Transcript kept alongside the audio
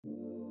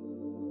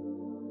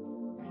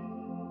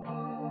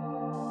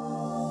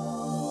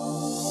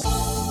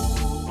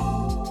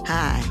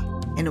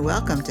and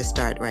welcome to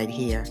Start Right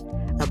Here,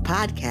 a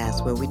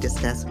podcast where we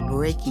discuss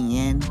breaking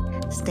in,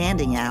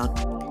 standing out,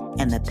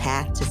 and the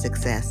path to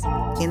success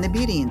in the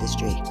beauty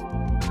industry.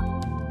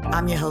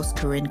 I'm your host,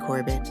 Corinne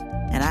Corbett,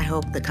 and I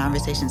hope the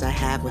conversations I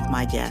have with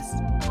my guests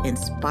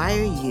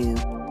inspire you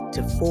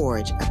to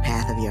forge a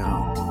path of your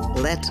own.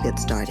 Let's get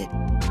started.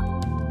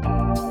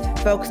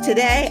 Folks,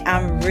 today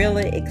I'm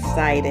really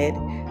excited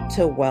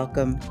to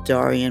welcome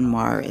Dorian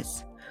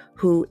Morris,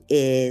 who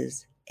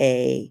is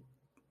a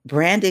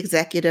brand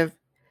executive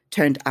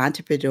turned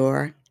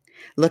entrepreneur,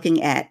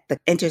 looking at the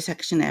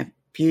intersection of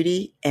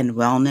beauty and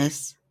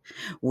wellness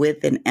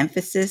with an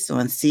emphasis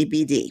on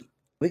CBD.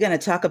 We're going to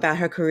talk about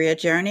her career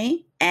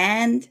journey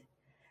and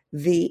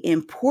the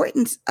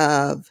importance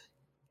of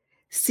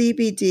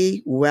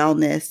CBD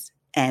wellness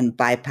and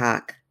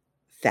BIPOC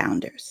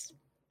founders.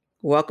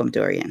 Welcome,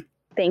 Dorian.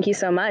 Thank you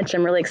so much.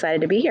 I'm really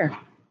excited to be here.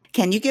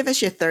 Can you give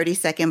us your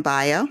 30-second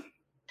bio?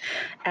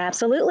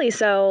 Absolutely.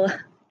 So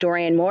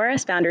Dorian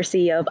Morris, founder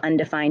CEO of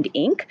Undefined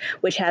Inc.,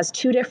 which has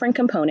two different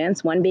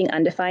components, one being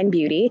Undefined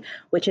Beauty,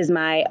 which is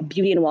my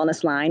beauty and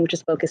wellness line, which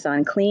is focused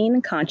on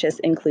clean, conscious,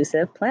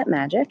 inclusive plant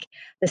magic.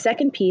 The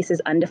second piece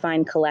is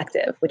Undefined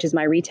Collective, which is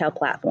my retail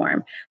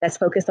platform that's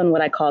focused on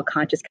what I call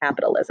conscious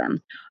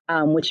capitalism,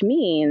 which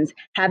means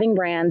having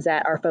brands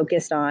that are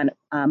focused on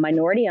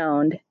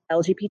minority-owned,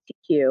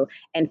 LGBTQ,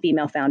 and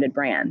female-founded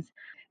brands.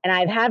 And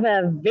I have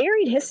a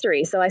varied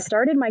history. So I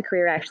started my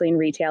career actually in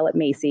retail at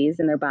Macy's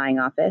in their buying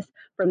office.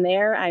 From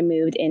there, I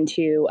moved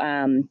into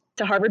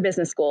to Harvard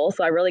Business School.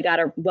 So I really got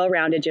a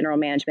well-rounded general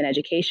management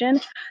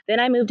education. Then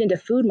I moved into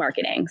food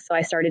marketing. So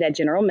I started at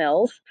General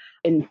Mills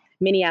in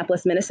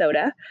Minneapolis,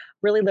 Minnesota,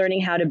 really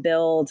learning how to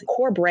build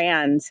core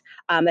brands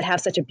that have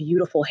such a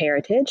beautiful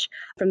heritage.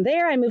 From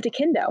there, I moved to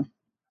Kendo,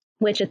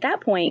 which at that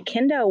point,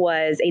 Kendo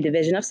was a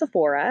division of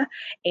Sephora,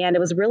 and it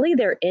was really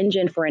their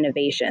engine for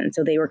innovation.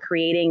 So they were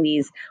creating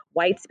these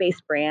white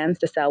space brands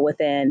to sell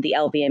within the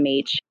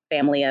LVMH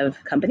family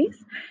of companies.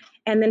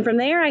 And then from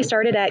there, I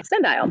started at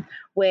Sundial,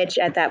 which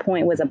at that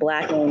point was a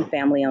Black-owned,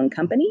 family-owned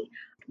company,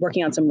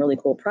 working on some really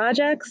cool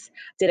projects,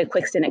 did a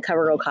quick stint at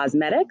CoverGirl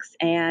Cosmetics,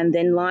 and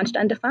then launched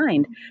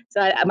Undefined.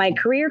 So my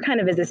career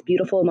kind of is this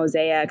beautiful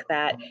mosaic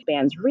that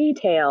spans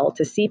retail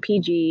to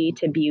CPG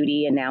to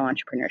beauty and now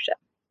entrepreneurship.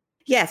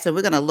 Yeah, so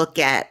we're going to look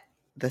at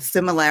the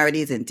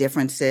similarities and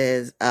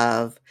differences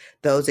of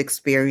those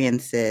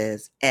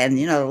experiences and,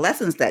 the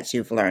lessons that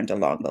you've learned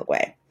along the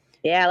way.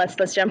 Yeah,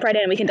 let's jump right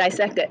in. We can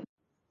dissect it.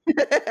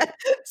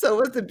 So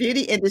was the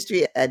beauty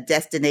industry a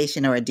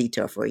destination or a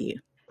detour for you?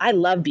 I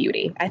love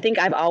beauty. I think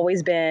I've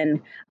always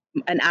been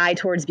an eye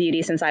towards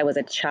beauty since I was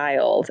a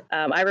child.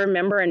 I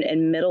remember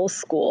in middle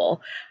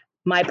school,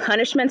 my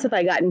punishments if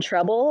I got in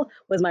trouble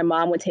was my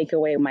mom would take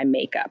away my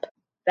makeup.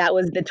 That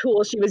was the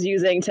tool she was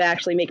using to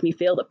actually make me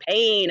feel the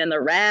pain and the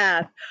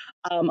wrath.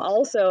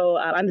 Also,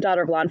 I'm the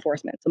daughter of law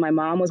enforcement. So my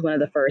mom was one of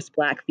the first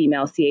Black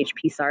female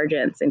CHP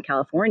sergeants in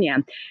California.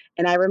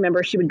 And I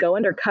remember she would go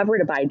undercover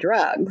to buy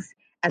drugs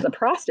as a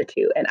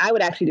prostitute, and I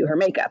would actually do her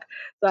makeup.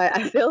 So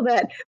I feel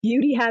that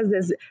beauty has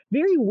this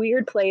very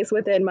weird place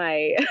within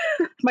my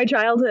my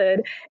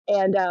childhood.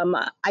 And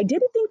I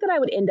didn't think that I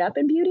would end up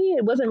in beauty.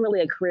 It wasn't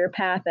really a career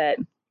path that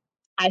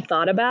I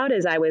thought about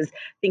as I was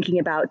thinking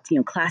about,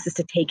 classes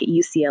to take at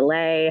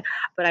UCLA,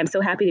 but I'm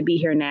so happy to be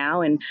here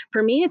now. And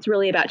for me, it's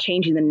really about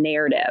changing the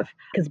narrative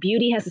because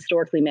beauty has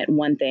historically meant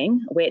one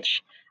thing,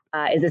 which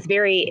is this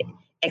very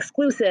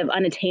exclusive,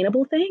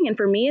 unattainable thing. And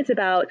for me, it's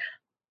about,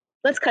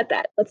 let's cut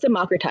that. Let's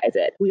democratize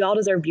it. We all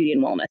deserve beauty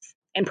and wellness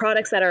and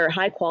products that are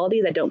high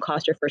quality that don't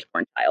cost your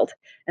firstborn child.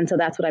 And so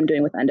that's what I'm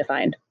doing with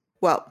Undefined.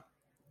 Well,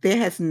 there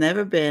has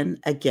never been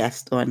a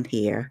guest on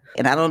here,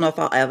 and I don't know if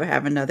I'll ever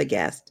have another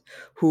guest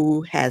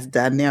who has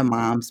done their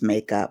mom's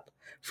makeup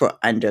for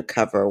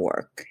undercover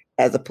work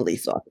as a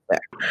police officer.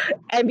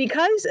 And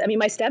because,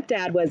 my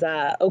stepdad was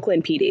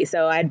Oakland PD,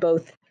 so I had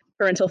both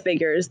parental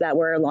figures that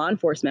were law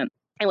enforcement.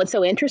 And what's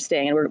so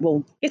interesting, and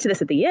we'll get to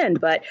this at the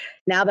end, but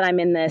now that I'm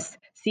in this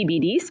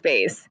CBD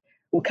space,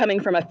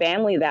 coming from a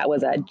family that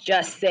was a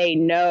just say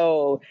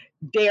no,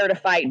 dare to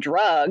fight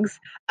drugs.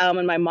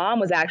 And my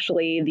mom was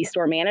actually the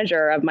store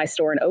manager of my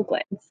store in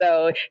Oakland.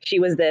 So she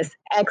was this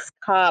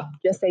ex-cop,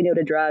 just say no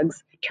to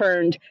drugs,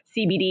 turned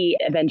CBD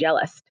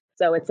evangelist.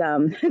 So it's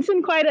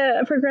been quite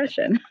a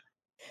progression.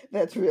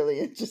 That's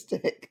really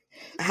interesting.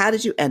 How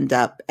did you end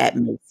up at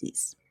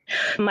Macy's?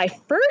 My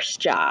first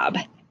job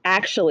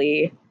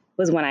actually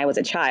was when I was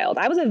a child.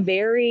 I was a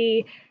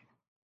very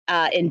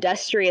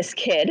industrious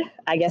kid,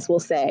 I guess we'll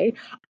say.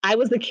 I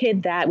was the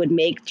kid that would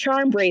make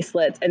charm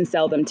bracelets and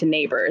sell them to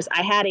neighbors.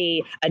 I had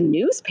a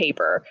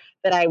newspaper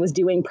that I was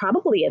doing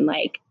probably in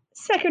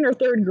second or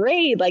third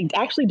grade,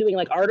 actually doing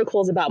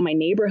articles about my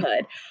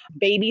neighborhood,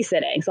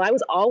 babysitting. So I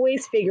was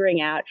always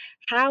figuring out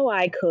how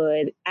I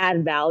could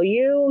add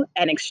value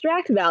and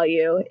extract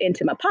value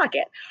into my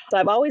pocket. So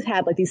I've always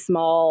had these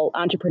small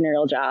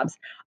entrepreneurial jobs.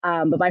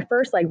 But my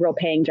first real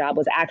paying job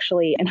was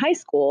actually in high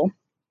school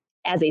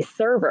as a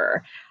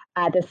server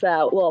at this,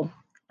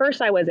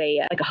 first I was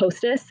a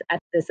hostess at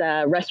this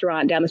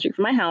restaurant down the street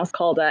from my house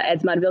called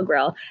Ed's Mudville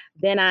Grill.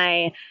 Then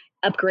I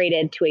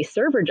upgraded to a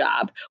server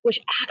job, which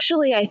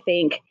actually I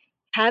think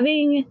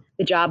having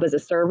the job as a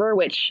server,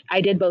 which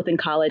I did both in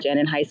college and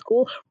in high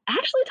school,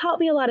 actually taught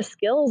me a lot of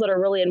skills that are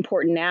really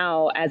important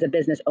now as a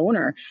business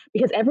owner,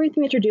 because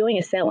everything that you're doing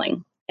is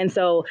selling. And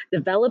so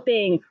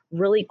developing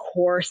really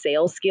core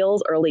sales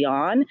skills early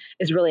on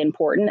is really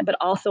important, but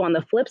also on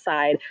the flip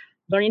side,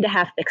 learning to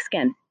have thick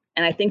skin.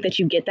 And I think that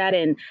you get that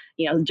in,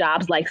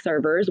 jobs like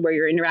servers where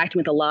you're interacting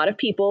with a lot of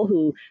people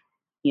who,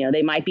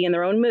 they might be in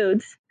their own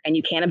moods and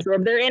you can't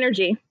absorb their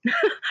energy.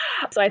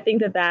 So I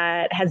think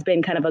that has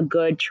been kind of a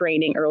good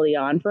training early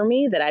on for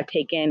me that I've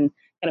taken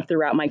kind of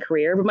throughout my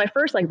career. But my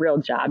first real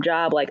job,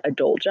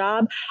 adult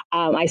job,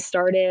 I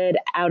started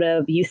out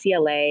of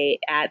UCLA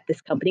at this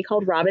company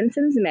called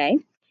Robinson's May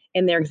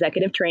in their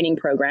executive training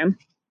program,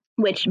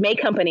 which May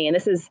Company, and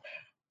this is,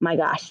 my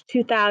gosh,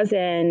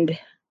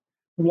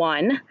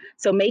 2001.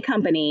 So May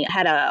Company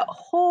had a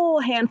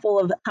whole handful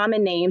of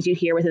common names you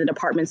hear within the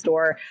department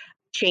store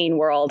chain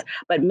world,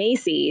 but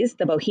Macy's,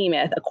 the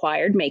behemoth,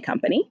 acquired May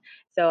Company.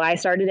 So I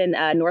started in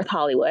North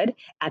Hollywood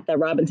at the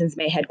Robinson's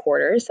May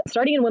headquarters,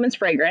 starting in women's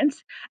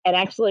fragrance. And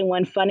actually,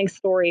 one funny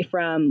story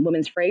from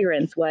women's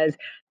fragrance was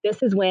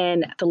this is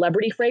when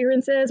celebrity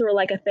fragrances were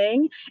like a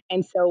thing.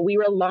 And so we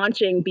were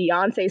launching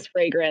Beyonce's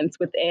fragrance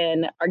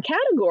within our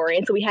category.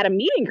 And so we had a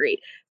meet and greet.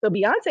 So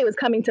Beyonce was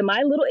coming to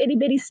my little itty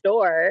bitty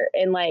store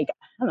in I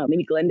don't know,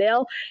 maybe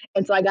Glendale.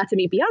 And so I got to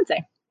meet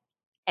Beyonce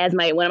as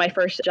one of my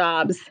first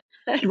jobs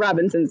at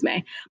Robinson's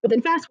May. But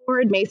then fast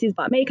forward, Macy's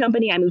bought May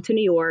Company. I moved to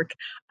New York,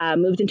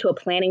 moved into a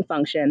planning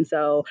function.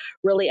 So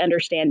really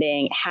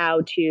understanding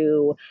how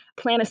to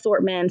plan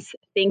assortments,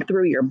 think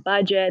through your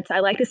budgets. I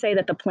like to say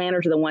that the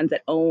planners are the ones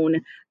that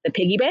own the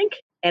piggy bank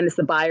and it's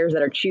the buyers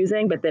that are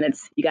choosing, but then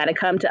you got to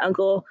come to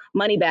Uncle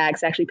Moneybags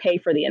to actually pay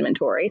for the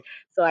inventory.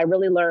 So I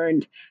really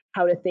learned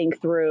how to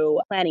think through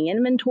planning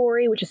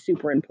inventory, which is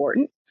super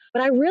important.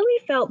 But I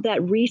really felt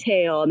that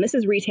retail, and this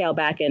is retail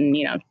back in,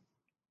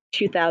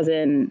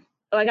 2000.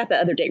 Oh, I got the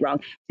other date wrong.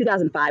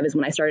 2005 is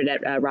when I started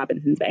at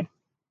Robinson's Bay.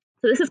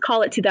 So this is,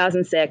 call it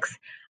 2006.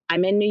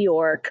 I'm in New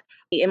York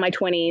in my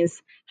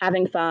 20s,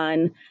 having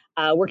fun,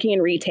 working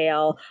in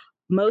retail.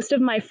 Most of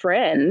my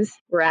friends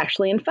were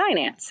actually in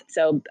finance.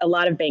 So a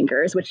lot of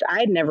bankers, which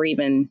I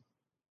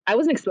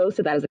wasn't exposed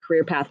to that as a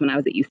career path when I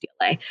was at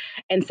UCLA.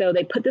 And so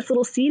they put this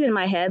little seed in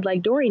my head,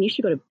 like, Dorian, you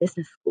should go to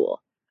business school,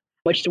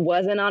 which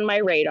wasn't on my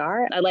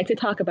radar. I like to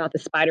talk about the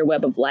spider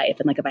web of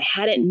life. And if I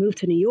hadn't moved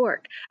to New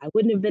York, I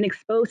wouldn't have been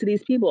exposed to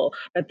these people.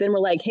 But then we're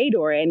like, hey,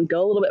 Dorian,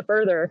 go a little bit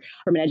further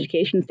from an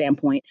education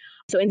standpoint.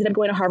 So I ended up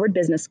going to Harvard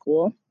Business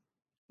School,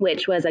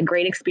 which was a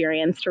great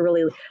experience to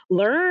really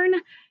learn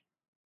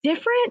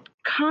different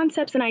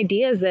concepts and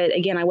ideas that,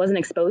 again, I wasn't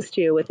exposed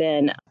to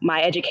within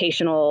my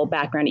educational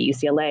background at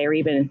UCLA or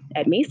even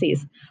at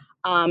Macy's.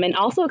 And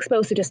also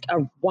exposed to just a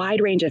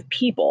wide range of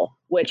people,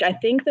 which I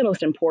think the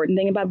most important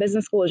thing about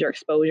business school is your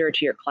exposure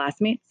to your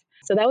classmates.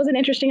 So that was an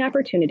interesting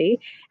opportunity.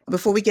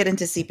 Before we get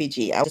into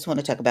CPG, I just want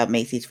to talk about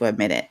Macy's for a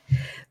minute.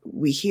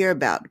 We hear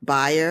about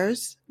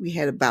buyers, we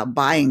hear about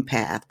buying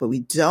path, but we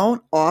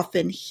don't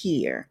often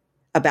hear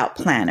about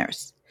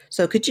planners.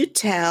 So could you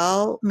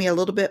tell me a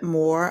little bit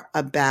more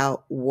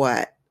about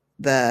what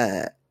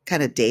the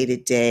kind of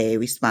day-to-day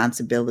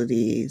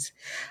responsibilities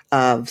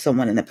of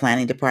someone in the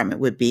planning department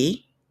would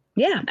be?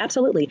 Yeah,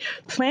 absolutely.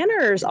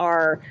 Planners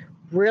are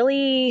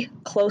really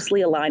closely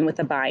aligned with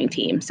the buying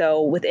team.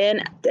 So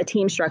within a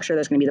team structure,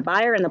 there's going to be the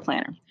buyer and the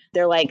planner.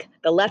 They're like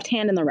the left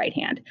hand and the right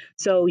hand.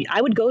 So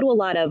I would go to a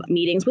lot of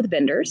meetings with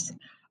vendors.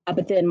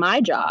 But then my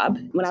job,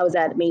 when I was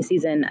at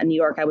Macy's in New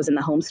York, I was in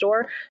the home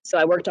store. So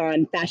I worked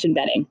on fashion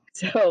bedding.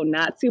 So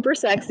not super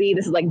sexy.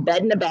 This is like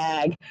bed in a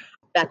bag.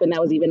 Back when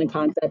that was even a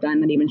concept,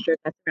 I'm not even sure if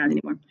that's around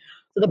anymore.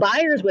 So the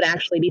buyers would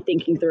actually be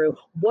thinking through,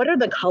 what are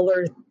the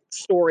color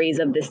stories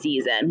of the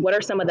season? What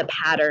are some of the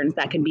patterns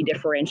that can be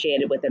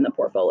differentiated within the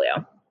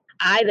portfolio?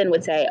 I then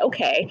would say,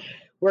 okay,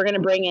 we're going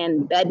to bring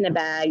in bed in a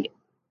bag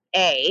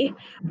A.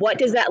 What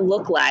does that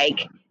look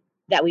like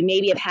that we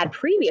maybe have had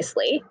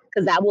previously?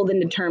 Because that will then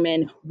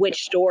determine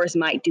which stores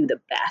might do the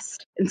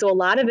best. And so a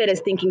lot of it is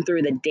thinking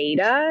through the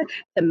data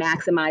to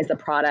maximize the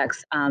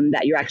products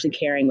that you're actually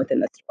carrying within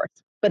the stores.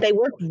 But they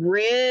work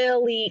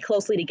really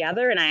closely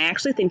together. And I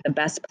actually think the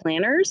best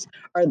planners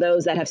are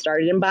those that have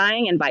started in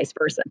buying and vice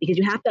versa, because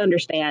you have to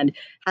understand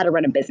how to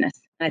run a business.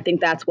 And I think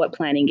that's what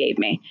planning gave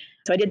me.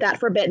 So I did that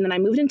for a bit. And then I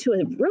moved into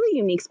a really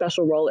unique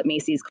special role at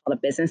Macy's called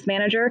a business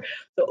manager.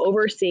 So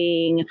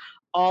overseeing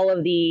all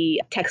of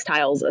the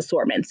textiles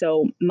assortment.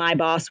 So my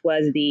boss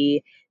was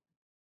the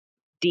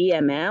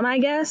DMM, I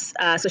guess.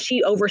 So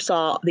she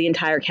oversaw the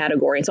entire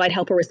category. And so I'd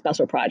help her with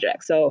special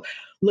projects. So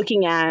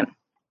looking at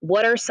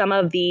what are some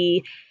of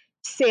the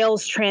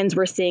sales trends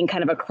we're seeing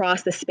kind of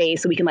across the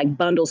space so we can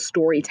bundle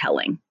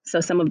storytelling.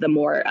 So some of the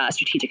more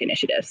strategic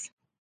initiatives.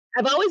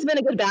 I've always been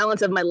a good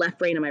balance of my left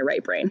brain and my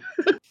right brain.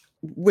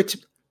 Which a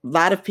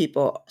lot of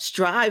people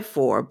strive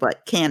for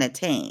but can't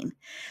attain,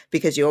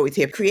 because you always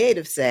hear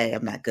creatives say,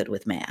 I'm not good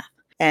with math.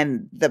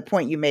 And the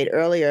point you made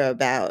earlier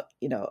about,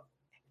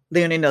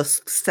 learning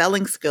those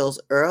selling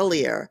skills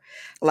earlier,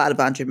 a lot of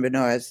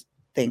entrepreneurs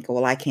think,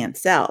 well, I can't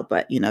sell.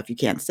 But, if you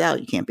can't sell,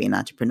 you can't be an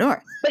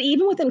entrepreneur. But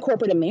even within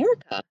corporate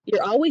America,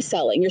 you're always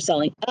selling. You're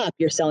selling up,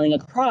 you're selling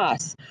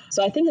across.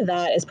 So I think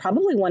that is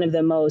probably one of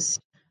the most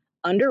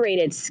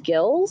underrated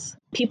skills.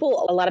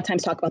 People a lot of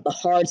times talk about the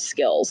hard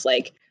skills,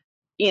 like,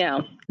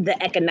 the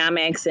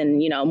economics and,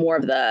 more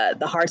of the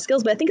hard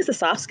skills. But I think it's the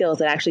soft skills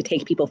that actually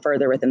take people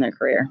further within their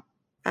career.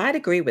 I'd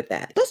agree with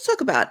that. Let's talk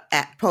about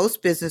at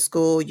post business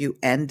school, you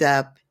end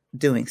up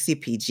doing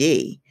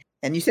CPG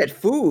and you said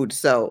food.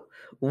 So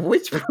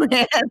which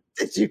brand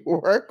did you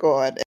work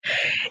on?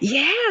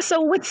 Yeah. So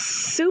what's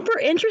super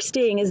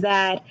interesting is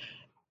that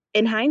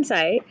in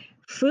hindsight,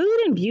 food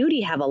and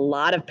beauty have a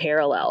lot of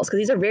parallels because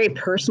these are very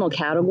personal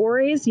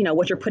categories,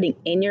 what you're putting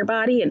in your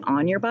body and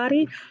on your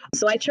body.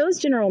 So I chose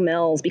General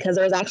Mills because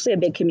there was actually a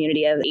big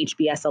community of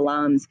HBS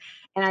alums.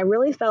 And I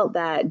really felt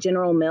that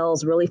General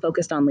Mills really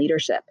focused on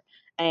leadership.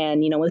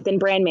 And, within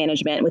brand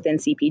management, within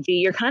CPG,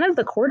 you're kind of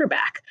the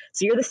quarterback.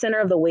 So you're the center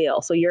of the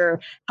wheel. So you're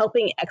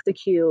helping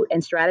execute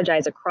and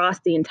strategize across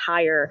the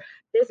entire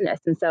business.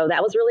 And so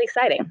that was really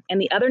exciting.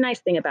 And the other nice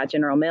thing about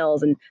General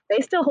Mills, and they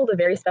still hold a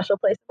very special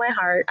place in my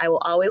heart. I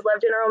will always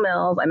love General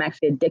Mills. I'm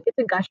actually addicted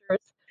to Gushers,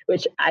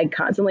 which I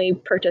constantly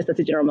purchase. That's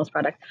a General Mills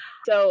product.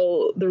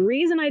 So the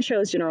reason I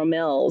chose General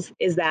Mills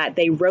is that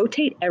they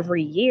rotate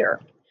every year.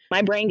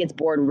 My brain gets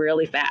bored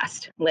really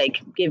fast.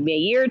 Like, give me a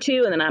year or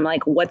two, and then I'm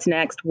like, what's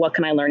next? What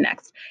can I learn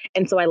next?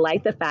 And so I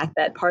like the fact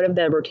that part of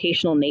the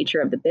rotational nature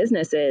of the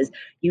business is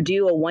you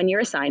do a 1-year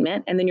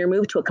assignment, and then you're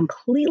moved to a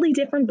completely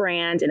different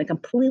brand in a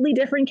completely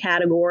different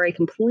category,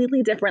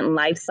 completely different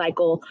life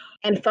cycle,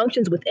 and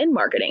functions within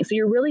marketing. So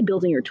you're really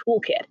building your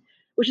toolkit,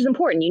 which is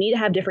important. You need to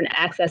have different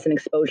access and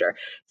exposure.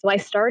 So I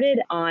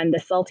started on the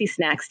salty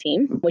snacks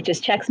team, which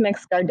is Chex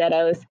Mix,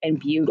 Gardettos, and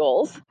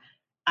Bugles.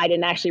 I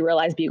didn't actually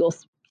realize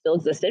Bugles still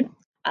existed,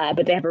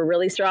 but they have a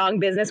really strong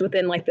business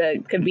within like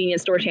the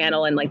convenience store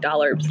channel and like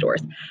dollar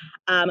stores.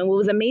 And what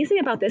was amazing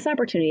about this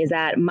opportunity is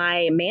that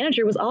my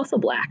manager was also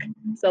Black,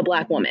 so a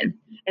Black woman.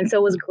 And so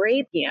it was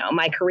great.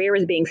 My career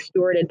was being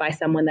stewarded by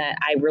someone that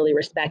I really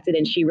respected,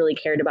 and she really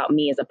cared about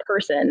me as a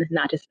person,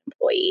 not just an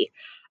employee.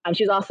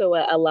 She was also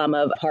an alum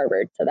of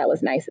Harvard, so that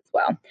was nice as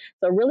well.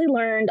 So I really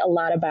learned a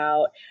lot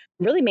about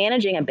really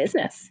managing a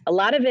business. A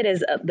lot of it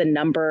is the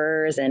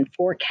numbers and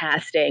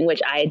forecasting, which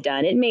I had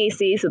done at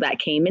Macy's, so that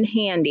came in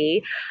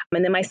handy.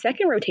 And then my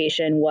second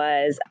rotation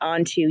was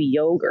onto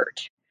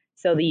yogurt,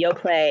 so the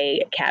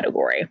Yoplait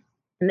category.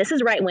 And this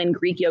is right when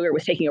Greek yogurt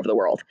was taking over the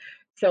world.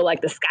 So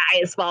like the sky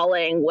is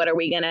falling, what are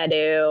we going to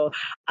do?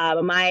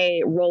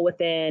 My role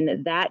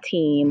within that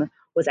team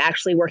was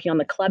actually working on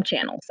the club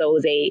channel. So it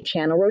was a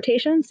channel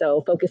rotation,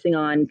 so focusing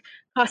on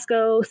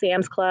Costco,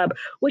 Sam's Club,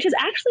 which is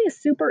actually a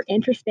super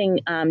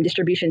interesting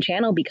distribution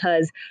channel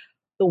because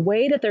the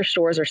way that their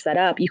stores are set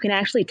up, you can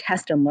actually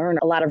test and learn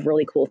a lot of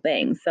really cool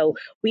things. So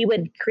we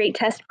would create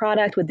test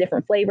product with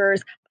different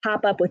flavors,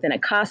 pop up within a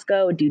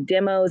Costco, do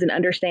demos and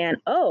understand,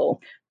 do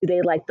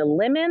they like the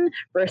lemon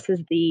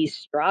versus the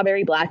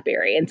strawberry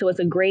blackberry? And so it's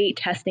a great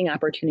testing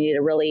opportunity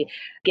to really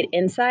get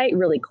insight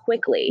really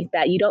quickly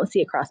that you don't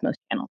see across most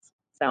channels.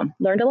 So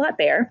learned a lot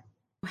there.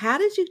 How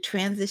did you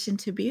transition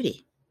to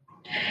beauty?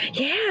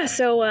 Yeah,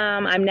 so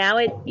I'm now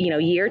at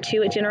year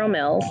 2 at General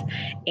Mills,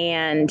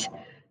 and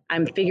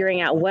I'm figuring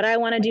out what I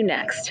want to do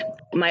next.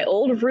 My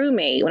old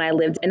roommate, when I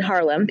lived in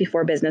Harlem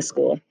before business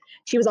school,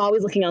 she was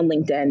always looking on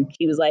LinkedIn.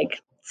 She was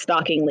like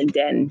stalking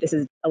LinkedIn. This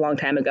is a long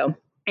time ago.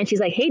 And she's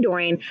like, hey,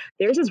 Dorian,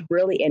 there's this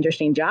really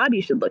interesting job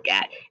you should look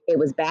at. It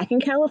was back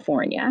in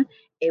California.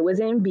 It was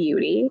in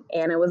beauty,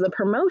 and it was a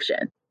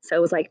promotion. So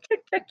it was like, check,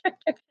 check, check,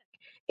 check.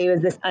 It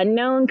was this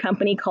unknown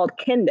company called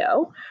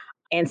Kendo.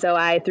 And so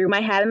I threw my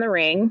hat in the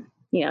ring,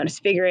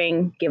 just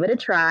figuring, give it a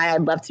try.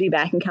 I'd love to be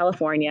back in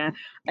California.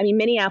 I mean,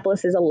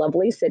 Minneapolis is a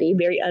lovely city,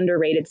 very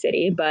underrated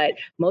city, but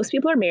most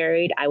people are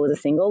married. I was a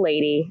single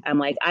lady. I'm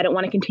like, I don't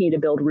want to continue to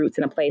build roots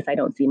in a place I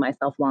don't see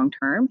myself long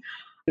term.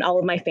 And all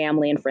of my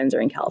family and friends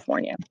are in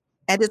California.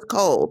 And it's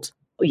cold.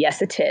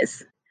 Yes, it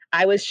is.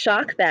 I was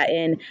shocked that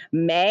in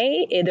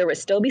May, there would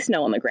still be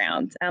snow on the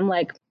ground. I'm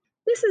like,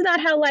 this is not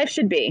how life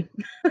should be.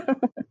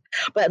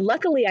 But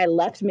luckily, I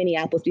left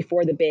Minneapolis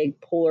before the big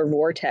polar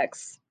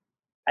vortex,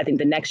 I think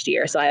the next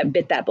year. So I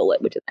bit that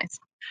bullet, which is nice.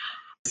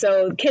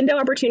 So Kendo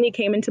opportunity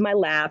came into my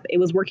lap. It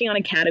was working on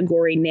a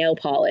category nail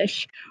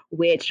polish,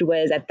 which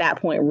was at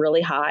that point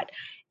really hot.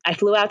 I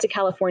flew out to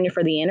California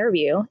for the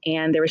interview,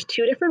 and there was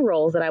 2 different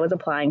roles that I was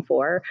applying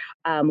for.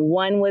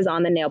 One was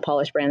on the nail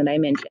polish brand that I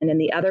mentioned,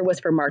 and the other was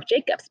for Marc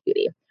Jacobs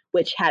Beauty,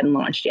 which hadn't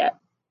launched yet.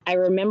 I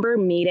remember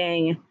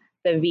meeting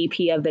the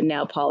VP of the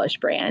nail polish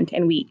brand,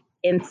 and we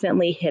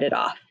instantly hit it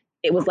off.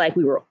 It was like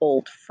we were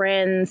old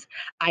friends.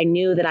 I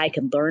knew that I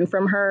could learn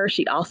from her.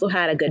 She also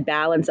had a good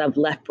balance of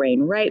left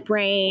brain, right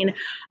brain,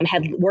 and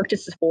had worked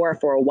at Sephora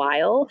for a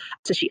while.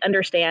 So she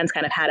understands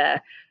kind of how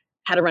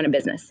to run a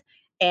business.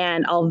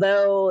 And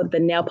although the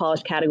nail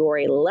polish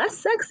category less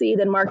sexy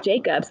than Marc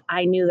Jacobs,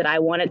 I knew that I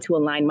wanted to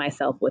align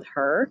myself with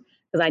her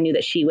because I knew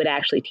that she would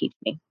actually teach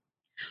me.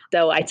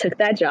 So I took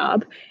that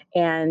job,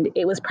 and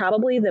it was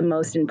probably the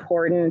most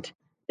important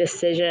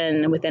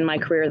decision within my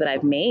career that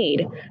I've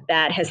made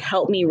that has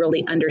helped me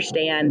really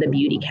understand the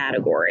beauty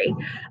category.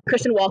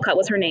 Kristen Walcott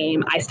was her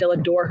name. I still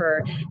adore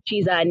her.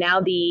 She's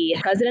now the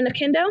president of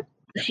Kendo.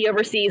 She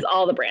oversees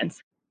all the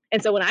brands.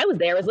 And so when I was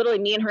there, it was literally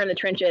me and her in the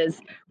trenches,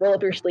 roll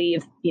up your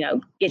sleeves,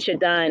 get shit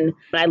done.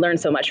 And I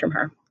learned so much from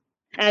her.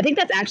 And I think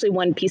that's actually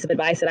one piece of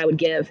advice that I would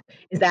give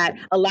is that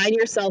align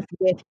yourself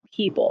with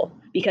people,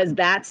 because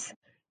that's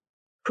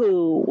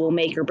who will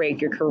make or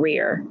break your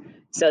career.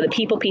 So the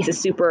people piece is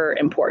super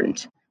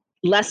important,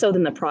 less so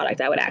than the product,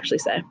 I would actually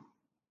say.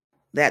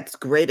 That's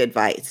great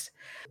advice.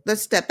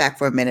 Let's step back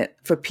for a minute.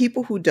 For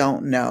people who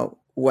don't know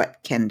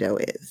what kendo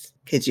is,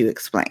 could you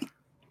explain?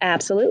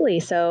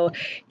 Absolutely. So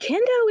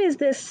Kendo is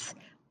this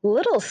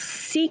little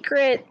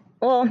secret,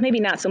 well, maybe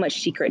not so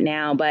much secret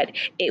now, but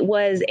it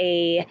was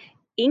a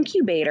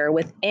incubator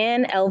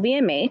within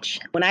LVMH.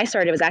 When I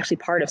started, it was actually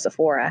part of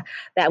Sephora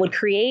that would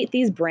create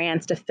these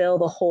brands to fill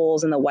the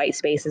holes in the white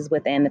spaces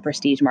within the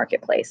prestige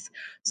marketplace.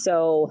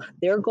 So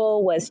their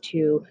goal was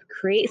to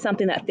create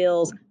something that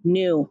feels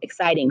new,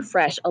 exciting,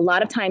 fresh, a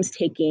lot of times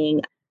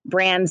taking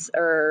brands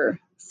or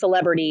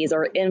celebrities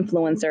or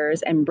influencers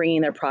and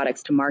bringing their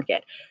products to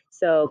market.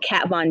 So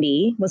Kat Von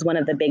D was one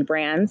of the big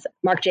brands.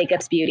 Marc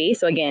Jacobs Beauty.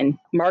 So again,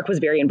 Marc was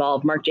very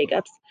involved. Marc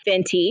Jacobs.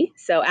 Fenty.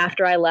 So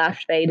after I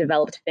left, they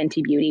developed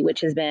Fenty Beauty,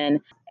 which has been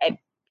a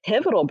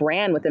pivotal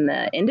brand within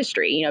the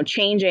industry,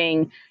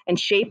 changing and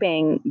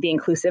shaping the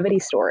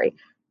inclusivity story.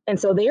 And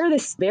so they are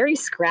this very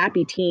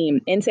scrappy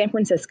team in San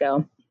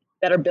Francisco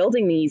that are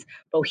building these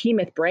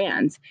behemoth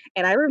brands.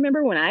 And I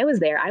remember when I was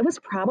there, I was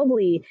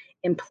probably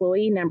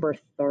employee number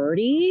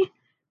 30.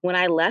 When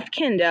I left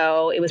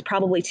Kendo, it was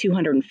probably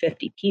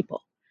 250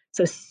 people.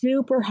 So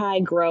super high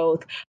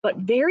growth, but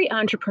very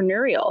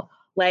entrepreneurial.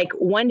 Like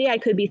one day I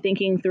could be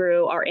thinking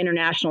through our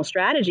international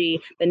strategy.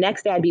 The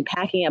next day I'd be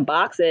packing up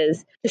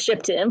boxes to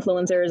ship to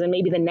influencers. And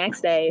maybe the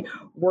next day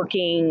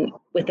working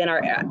within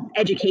our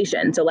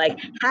education. So like,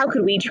 how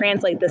could we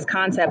translate this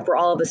concept for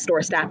all of the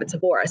store staff at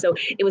Sephora? So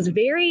it was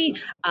very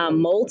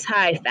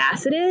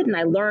multifaceted, and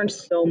I learned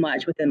so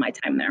much within my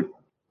time there.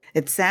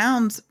 It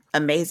sounds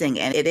amazing,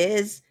 and it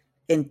is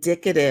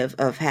indicative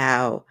of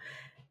how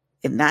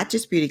not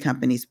just beauty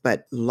companies,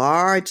 but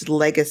large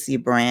legacy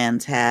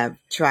brands have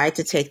tried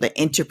to take the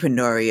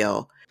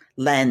entrepreneurial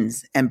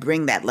lens and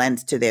bring that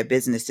lens to their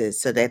businesses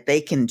so that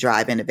they can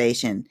drive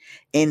innovation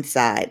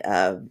inside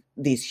of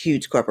these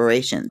huge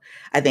corporations.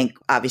 I think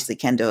obviously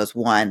Kendo is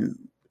one.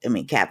 I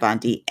mean, Kat Von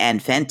D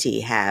and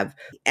Fenty have,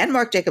 and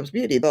Marc Jacobs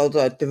Beauty. Those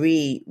are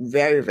three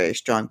very, very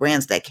strong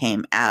brands that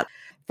came out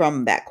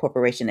from that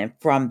corporation and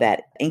from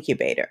that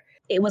incubator.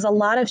 It was a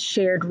lot of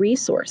shared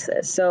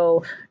resources.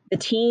 So the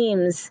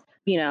teams,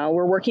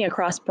 were working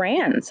across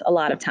brands a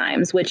lot of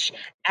times, which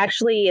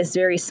actually is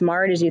very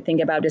smart as you think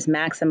about just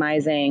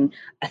maximizing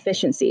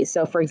efficiency.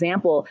 So, for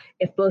example,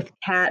 if both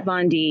Kat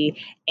Von D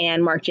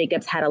and Marc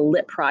Jacobs had a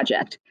lip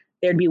project,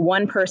 there'd be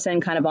one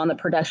person kind of on the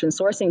production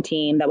sourcing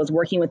team that was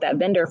working with that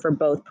vendor for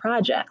both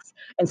projects.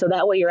 And so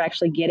that way you're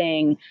actually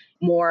getting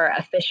more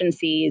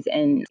efficiencies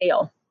and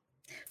scale.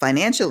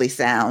 Financially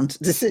sound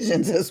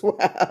decisions as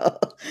well.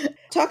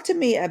 Talk to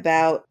me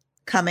about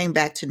coming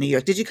back to New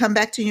York. Did you come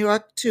back to New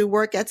York to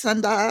work at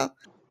Sundial?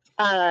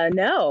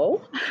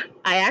 No,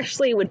 I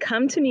actually would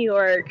come to New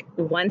York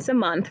once a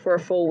month for a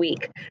full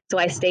week. So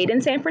I stayed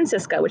in San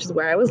Francisco, which is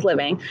where I was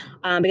living,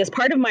 because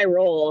part of my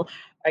role,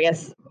 I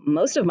guess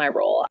most of my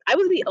role, I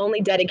was the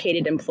only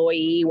dedicated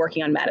employee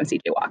working on Madam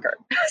C.J. Walker.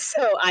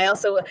 So I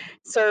also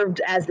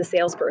served as the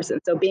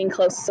salesperson. So being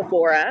close to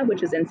Sephora,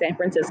 which is in San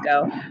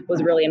Francisco,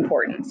 was really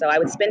important. So I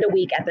would spend a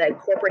week at the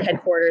corporate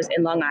headquarters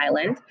in Long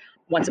Island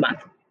once a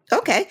month.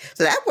 Okay,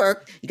 so that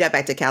worked. You got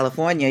back to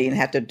California, you didn't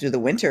have to do the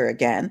winter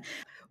again.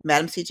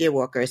 Madam C.J.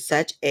 Walker is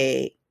such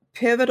a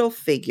pivotal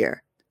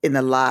figure in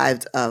the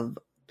lives of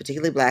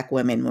particularly Black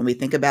women when we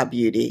think about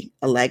beauty,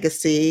 a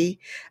legacy,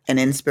 an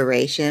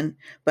inspiration.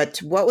 But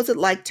what was it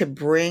like to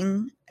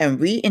bring and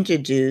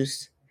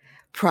reintroduce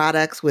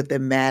products with the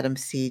Madam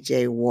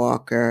C.J.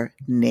 Walker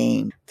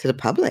name to the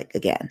public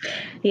again?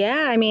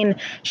 Yeah, I mean,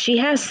 she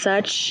has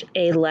such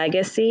a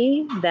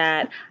legacy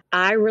that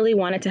I really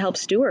wanted to help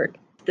steward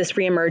this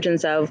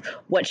reemergence of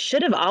what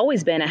should have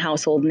always been a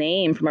household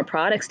name from a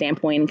product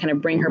standpoint and kind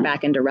of bring her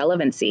back into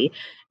relevancy.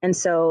 And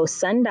so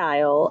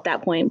Sundial, at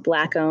that point,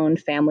 Black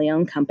owned, family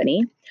owned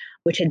company,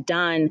 which had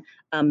done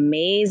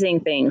amazing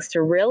things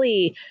to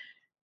really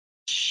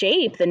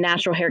shape the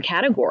natural hair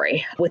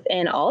category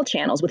within all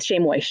channels with Shea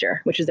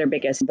Moisture, which is their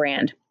biggest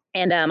brand.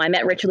 And I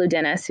met Richard Lou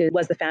Dennis, who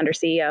was the founder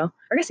CEO.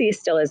 I guess he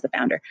still is the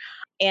founder.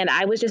 And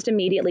I was just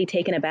immediately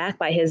taken aback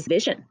by his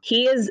vision.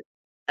 He is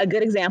a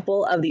good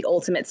example of the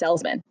ultimate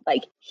salesman.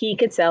 Like he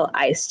could sell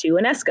ice to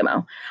an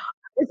Eskimo.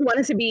 I just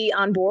wanted to be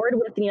on board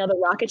with the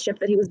rocket ship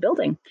that he was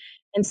building.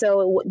 And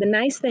so the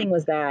nice thing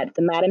was that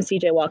the Madam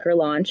CJ Walker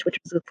launch, which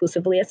was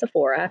exclusively at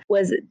Sephora,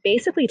 was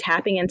basically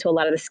tapping into a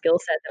lot of the skill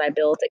set that I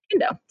built at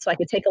Kendo. So I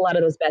could take a lot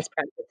of those best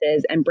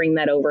practices and bring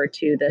that over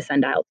to the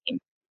Sundial team.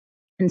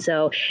 And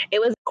so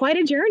it was quite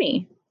a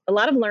journey, a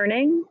lot of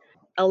learning,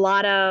 a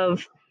lot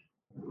of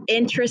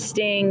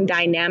interesting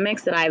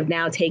dynamics that I've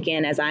now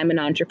taken as I'm an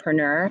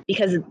entrepreneur,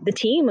 because the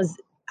team was,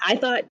 I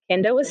thought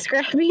Kendo was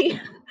scrappy.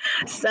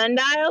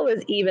 Sundial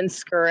was even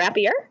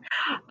scrappier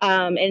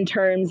in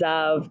terms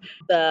of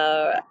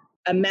the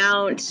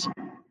amount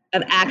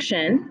of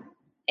action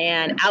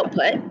and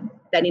output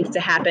that needs to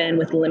happen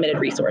with limited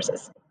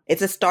resources.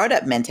 It's a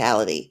startup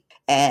mentality.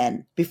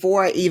 And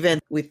before even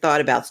we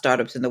thought about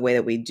startups in the way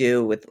that we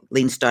do with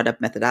lean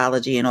startup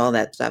methodology and all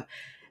that stuff,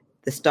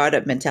 the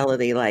startup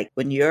mentality, like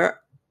when you're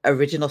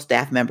original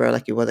staff member,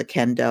 like you were the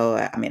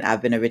Kendo, I mean,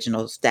 I've been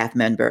original staff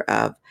member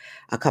of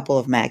a couple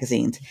of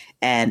magazines,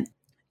 and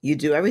you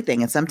do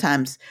everything. And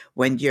sometimes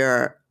when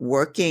you're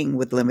working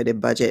with limited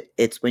budget,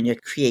 it's when your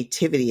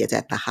creativity is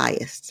at the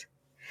highest.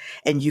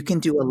 And you can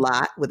do a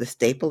lot with a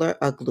stapler,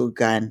 a glue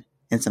gun,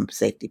 and some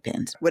safety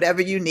pins.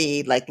 Whatever you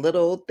need, like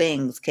little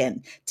things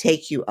can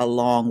take you a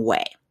long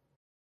way.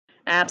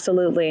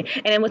 Absolutely.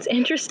 And what's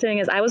interesting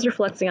is I was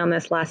reflecting on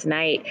this last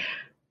night.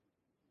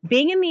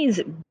 Being in these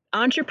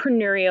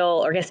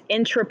entrepreneurial, or I guess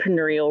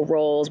intrapreneurial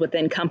roles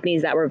within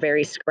companies that were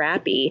very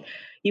scrappy,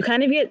 you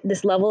kind of get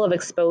this level of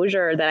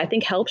exposure that I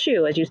think helps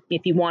you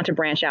if you want to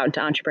branch out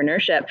into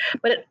entrepreneurship.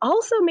 But it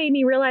also made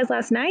me realize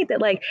last night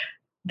that like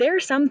there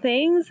are some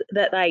things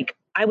that like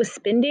I was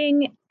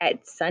spending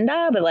at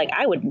Sundial that like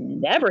I would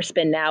never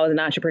spend now as an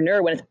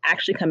entrepreneur when it's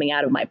actually coming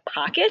out of my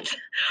pocket.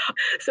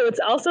 So it's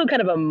also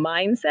kind of a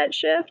mindset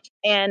shift.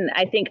 And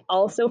I think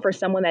also for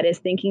someone that is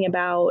thinking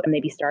about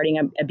maybe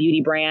starting a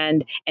beauty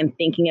brand and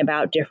thinking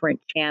about different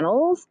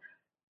channels,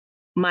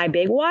 my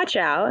big watch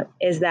out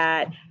is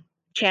that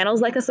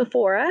channels like a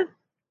Sephora,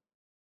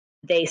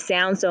 they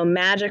sound so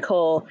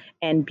magical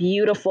and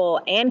beautiful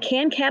and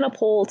can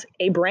catapult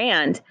a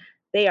brand.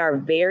 They are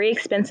very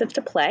expensive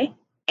to play.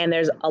 And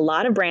there's a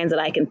lot of brands that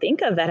I can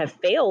think of that have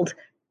failed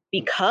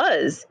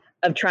because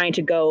of trying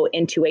to go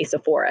into a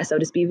Sephora. So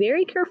just be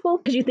very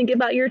careful as you think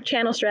about your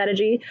channel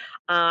strategy.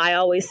 I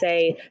always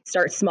say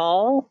start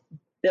small,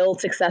 build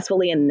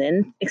successfully, and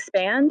then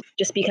expand,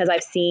 just because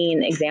I've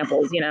seen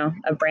examples,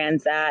 of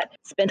brands that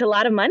spent a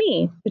lot of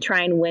money to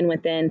try and win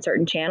within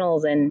certain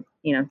channels and,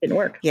 didn't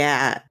work.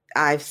 Yeah,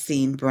 I've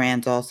seen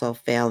brands also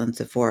fail in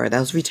Sephora.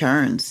 Those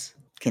returns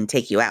can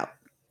take you out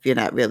if you're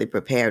not really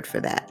prepared for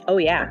that. Oh,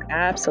 yeah,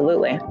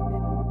 absolutely.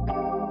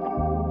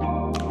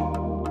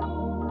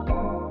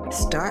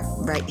 Start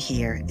Right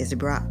Here is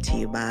brought to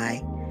you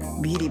by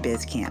Beauty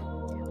Biz Camp,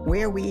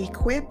 where we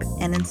equip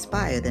and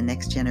inspire the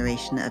next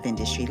generation of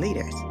industry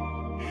leaders.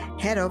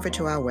 Head over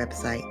to our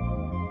website,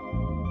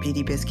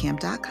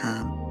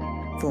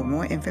 beautybizcamp.com, for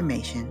more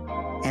information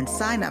and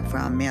sign up for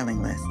our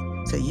mailing list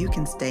so you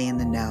can stay in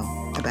the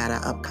know about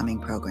our upcoming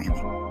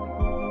programming.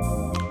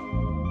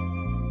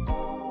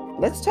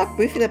 Let's talk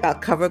briefly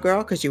about CoverGirl,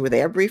 because you were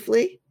there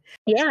briefly.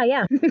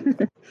 Yeah.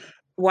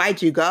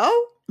 Why'd you go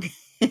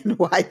and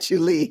why'd you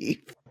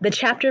leave? The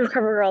chapter of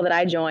CoverGirl that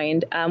I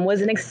joined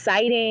was an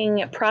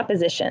exciting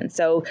proposition.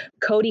 So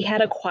Cody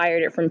had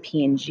acquired it from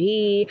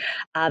P&G.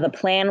 The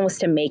plan was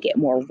to make it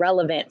more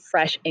relevant,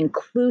 fresh,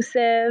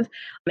 inclusive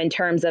in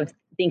terms of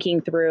thinking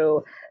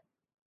through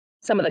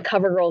some of the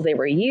CoverGirls they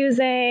were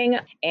using.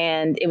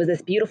 And it was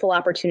this beautiful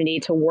opportunity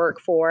to work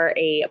for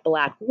a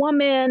Black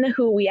woman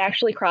who we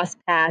actually crossed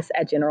paths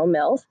at General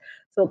Mills.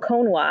 So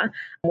Konwa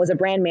was a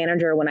brand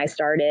manager when I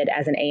started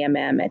as an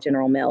AMM at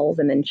General Mills.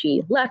 And then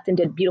she left and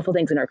did beautiful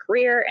things in her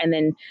career and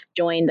then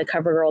joined the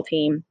CoverGirl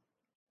team.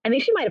 I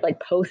think she might have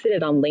posted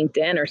it on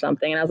LinkedIn or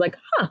something. And I was like,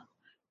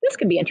 this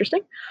could be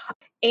interesting.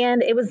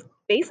 And it was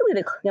basically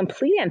the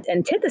complete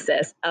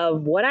antithesis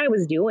of what I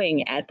was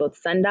doing at both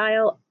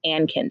Sundial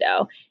and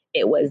Kendo.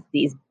 It was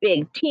these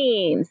big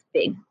teams,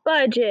 big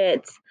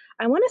budgets.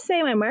 I want to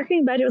say my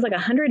marketing budget was like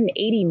 $180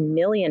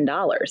 million.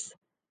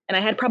 And I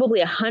had probably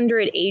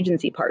 100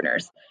 agency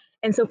partners.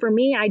 And so for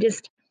me, I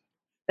just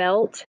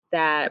felt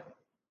that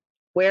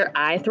where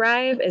I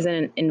thrive is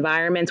in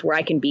environments where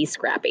I can be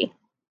scrappy.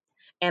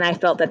 And I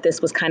felt that this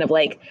was kind of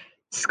like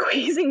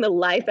squeezing the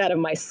life out of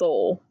my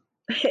soul,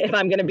 if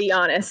I'm going to be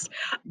honest.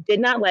 Did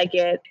not like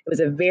it. It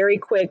was a very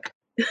quick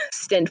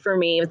stint for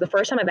me. It was the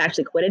first time I've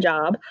actually quit a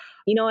job.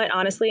 You know what?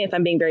 Honestly, if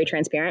I'm being very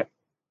transparent,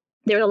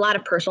 there were a lot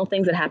of personal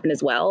things that happened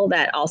as well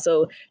that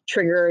also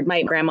triggered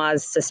my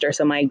grandma's sister.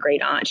 So my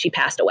great aunt, she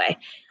passed away.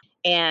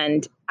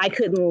 And I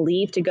couldn't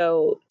leave to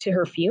go to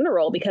her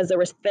funeral because there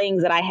was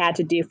things that I had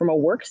to do from a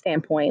work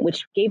standpoint,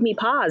 which gave me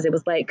pause. It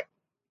was like,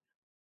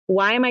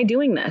 why am I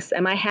doing this?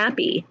 Am I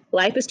happy?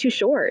 Life is too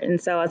short. And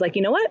so I was like,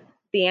 you know what?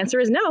 The answer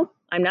is no,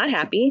 I'm not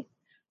happy.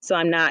 So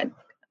I'm not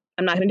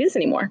going to do this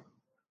anymore.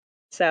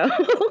 So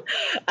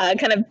I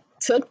kind of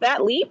took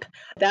that leap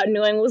without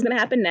knowing what was going to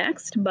happen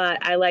next.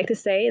 But I like to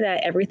say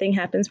that everything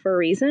happens for a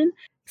reason.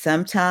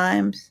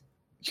 Sometimes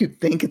you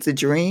think it's a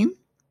dream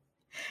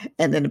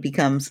and then it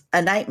becomes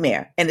a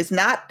nightmare. And it's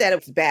not that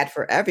it's bad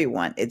for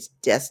everyone. It's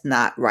just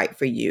not right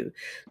for you.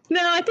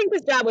 No, I think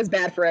this job was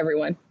bad for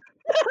everyone.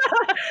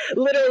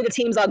 Literally, the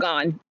team's all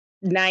gone.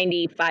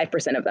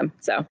 95% of them.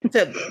 So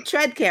So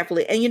tread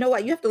carefully. And you know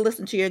what? You have to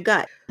listen to your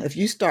gut. If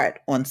you start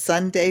on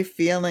Sunday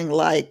feeling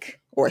like,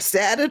 or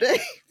Saturday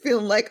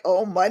feeling like,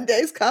 oh,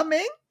 Monday's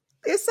coming,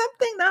 there's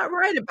something not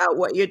right about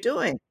what you're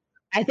doing.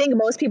 I think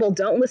most people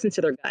don't listen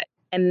to their gut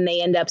and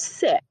they end up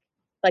sick.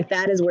 Like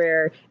that is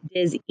where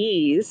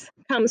disease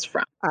comes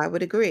from. I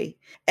would agree.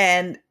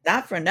 And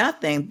not for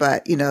nothing,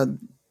 but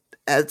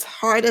as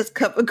hard as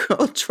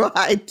CoverGirl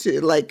tried to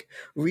like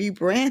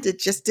rebrand, it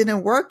just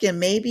didn't work. And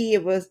maybe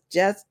it was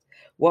just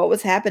what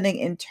was happening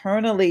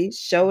internally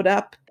showed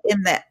up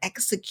in the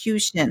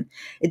execution.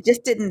 It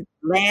just didn't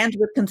land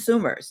with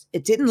consumers.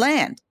 It didn't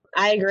land.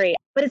 I agree.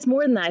 But it's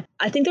more than that.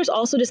 I think there's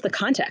also just the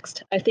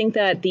context. I think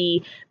that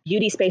the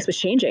beauty space was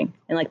changing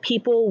and like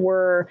people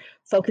were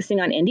focusing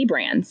on indie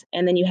brands.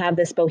 And then you have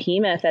this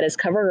behemoth that is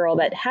CoverGirl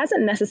that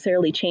hasn't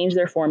necessarily changed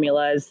their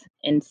formulas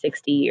in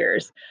 60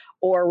 years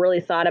or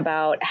really thought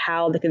about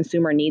how the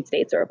consumer need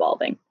states are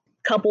evolving,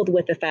 coupled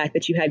with the fact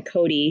that you had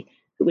Coty,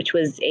 which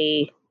was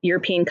a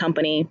European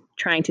company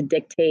trying to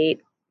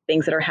dictate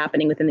things that are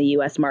happening within the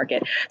US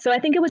market. So I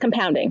think it was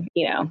compounding.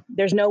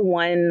 There's no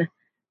one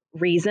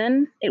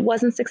reason it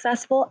wasn't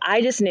successful.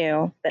 I just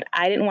knew that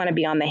I didn't want to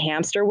be on the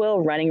hamster wheel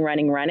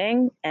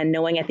running, and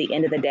knowing at the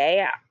end of the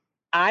day,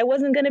 I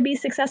wasn't going to be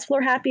successful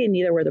or happy, and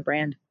neither were the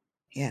brand.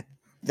 Yeah,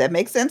 that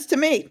makes sense to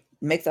me.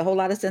 Makes a whole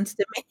lot of sense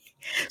to me.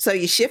 So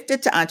you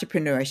shifted to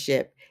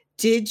entrepreneurship.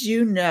 Did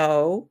you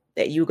know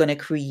that you were going to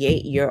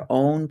create your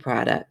own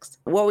products?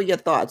 What were your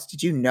thoughts?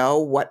 Did you know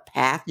what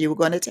path you were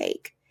going to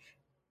take?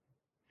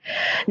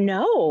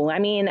 No, I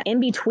mean, in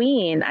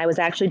between, I was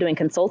actually doing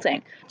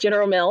consulting.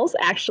 General Mills,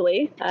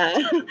 actually,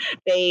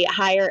 they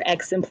hire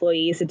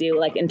ex-employees to do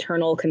like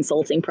internal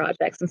consulting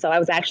projects. And so I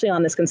was actually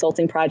on this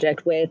consulting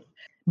project with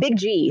Big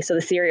G, so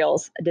the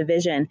cereals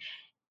division.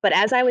 But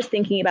as I was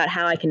thinking about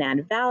how I can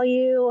add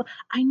value,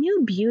 I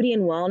knew beauty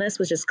and wellness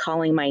was just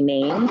calling my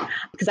name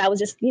because I was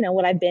just,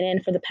 what I've been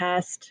in for the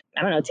past,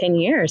 10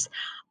 years.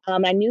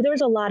 I knew there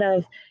was a lot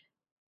of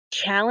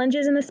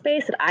challenges in the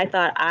space that I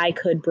thought I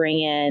could bring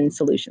in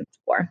solutions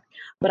for.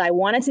 But I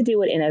wanted to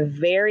do it in a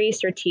very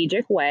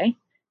strategic way.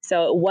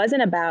 So it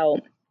wasn't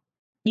about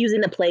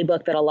using the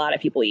playbook that a lot of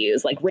people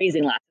use, like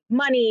raising lots of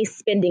money,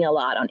 spending a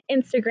lot on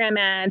Instagram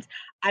ads.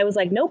 I was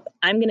like, nope,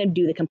 I'm going to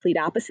do the complete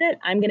opposite.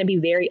 I'm going to be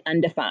very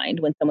undefined.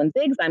 When someone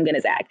zigs, I'm going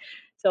to zag.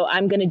 So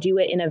I'm going to do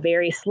it in a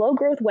very slow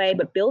growth way,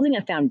 but building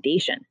a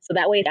foundation. So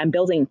that way I'm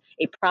building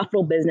a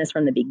profitable business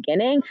from the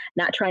beginning,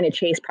 not trying to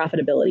chase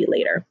profitability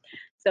later.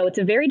 So it's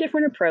a very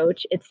different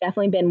approach. It's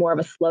definitely been more of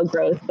a slow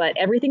growth, but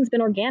everything's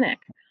been organic.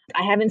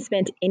 I haven't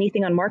spent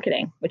anything on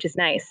marketing, which is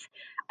nice.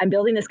 I'm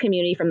building this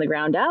community from the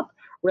ground up,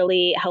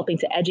 really helping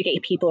to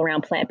educate people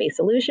around plant-based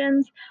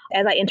solutions.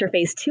 As I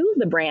interface to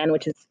the brand,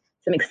 which is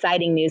some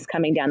exciting news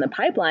coming down the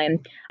pipeline,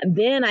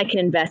 then I can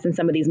invest in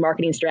some of these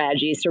marketing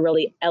strategies to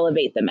really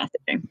elevate the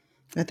messaging.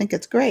 I think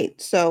it's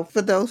great. So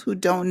for those who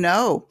don't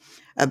know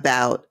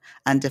about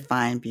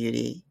Undefined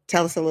Beauty,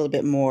 tell us a little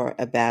bit more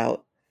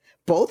about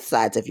both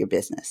sides of your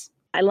business.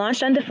 I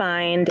launched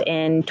Undefined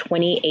in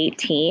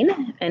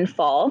 2018 in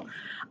fall.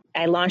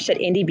 I launched at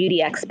Indie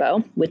Beauty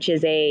Expo, which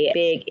is a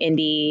big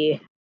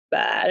indie,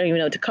 I don't even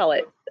know what to call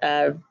it,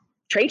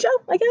 trade show,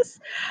 I guess.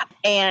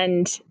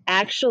 And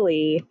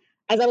actually,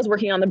 as I was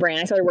working on the brand,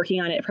 I started working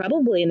on it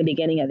probably in the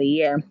beginning of the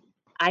year.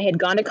 I had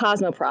gone to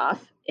Cosmoprof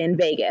in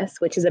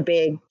Vegas, which is a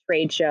big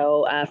trade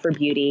show for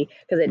beauty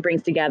because it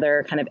brings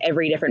together kind of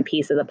every different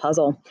piece of the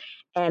puzzle.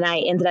 And I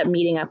ended up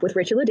meeting up with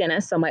Richard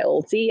Ludenis, so my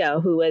old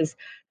CEO, who was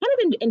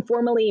kind of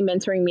informally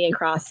mentoring me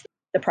across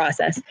the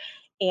process.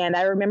 And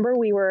I remember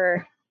we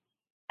were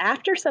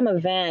after some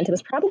event, it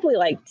was probably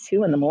like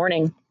 2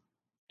 a.m.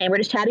 And we're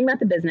just chatting about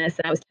the business.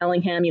 And I was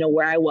telling him,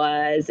 where I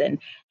was and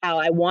how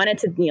I wanted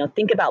to,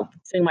 think about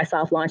seeing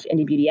myself launch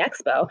Indie Beauty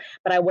Expo,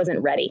 but I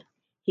wasn't ready.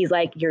 He's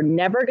like, you're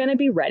never going to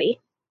be ready.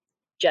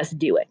 Just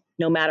do it.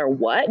 No matter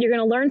what, you're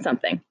going to learn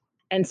something.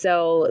 And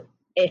so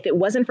if it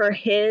wasn't for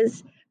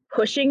his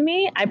pushing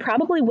me, I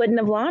probably wouldn't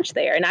have launched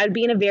there. And I'd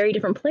be in a very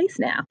different place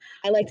now.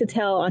 I like to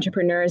tell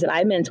entrepreneurs that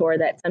I mentor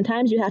that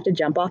sometimes you have to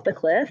jump off the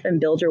cliff and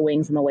build your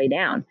wings on the way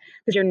down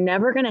because you're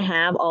never going to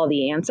have all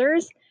the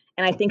answers.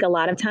 And I think a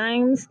lot of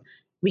times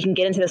we can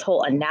get into this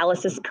whole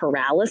analysis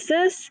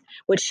paralysis,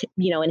 which,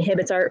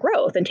 inhibits our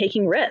growth and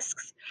taking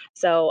risks.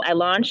 So I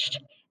launched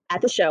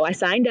at the show. I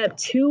signed up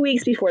 2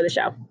 weeks before the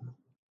show.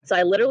 So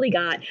I literally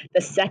got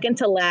the second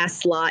to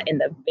last slot in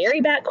the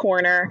very back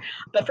corner.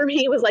 But for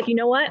me, it was like, you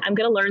know what? I'm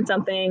going to learn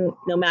something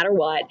no matter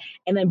what.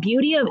 And the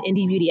beauty of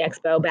Indie Beauty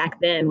Expo back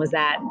then was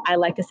that I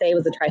like to say it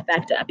was a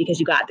trifecta because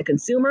you got the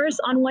consumers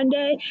on one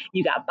day,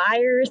 you got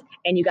buyers,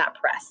 and you got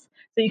press.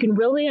 So you can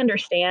really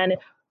understand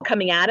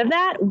coming out of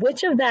that,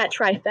 which of that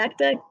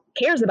trifecta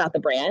cares about the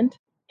brand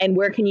and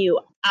where can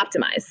you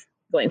optimize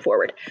going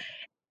forward.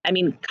 I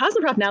mean,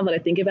 Cosmoprof, now that I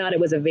think about it,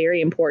 was a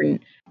very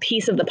important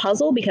piece of the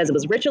puzzle because it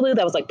was Richard Lou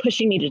that was like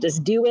pushing me to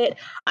just do it.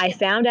 I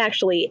found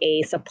actually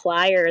a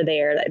supplier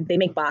there that they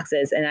make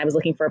boxes and I was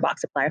looking for a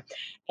box supplier.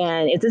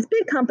 And it's this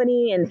big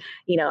company. And,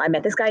 I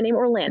met this guy named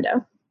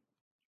Orlando.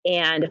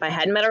 And if I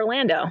hadn't met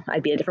Orlando,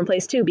 I'd be a different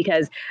place too,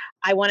 because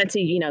I wanted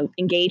to,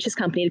 engage his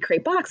company to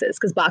create boxes,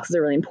 because boxes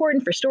are really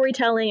important for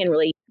storytelling and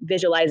really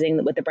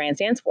visualizing what the brand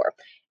stands for.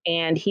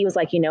 And he was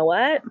like, you know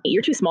what?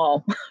 You're too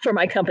small for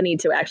my company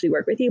to actually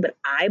work with you, but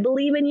I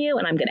believe in you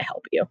and I'm going to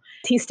help you.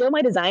 He's still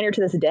my designer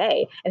to this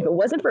day. And if it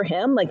wasn't for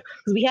him,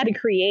 because we had to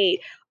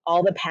create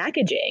all the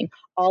packaging,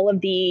 all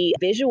of the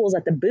visuals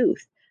at the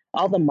booth,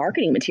 all the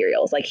marketing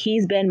materials,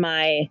 he's been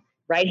my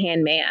right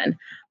hand man,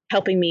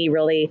 helping me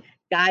really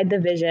guide the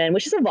vision,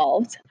 which has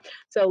evolved.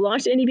 So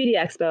launched Indie Beauty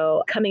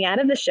Expo. Coming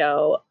out of the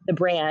show, the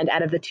brand,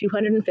 out of the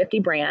 250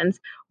 brands,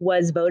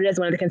 was voted as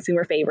one of the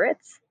consumer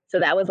favorites. So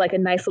that was like a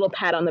nice little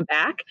pat on the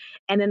back.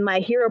 And then my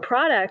hero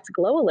product,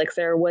 Glow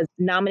Elixir, was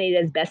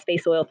nominated as Best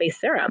Face Oil Face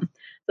Serum.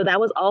 So that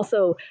was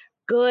also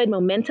good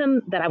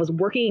momentum that I was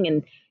working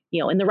in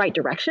the right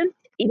direction,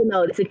 even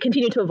though it's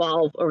continued to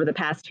evolve over the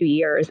past 2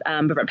 years,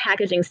 from a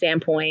packaging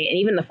standpoint, and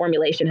even the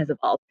formulation has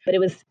evolved. But it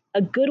was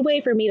a good way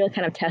for me to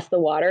kind of test the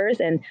waters,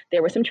 and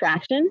there was some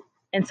traction.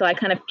 And so I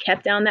kind of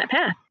kept down that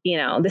path.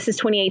 This is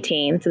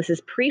 2018. So this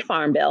is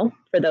pre-Farm Bill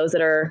for those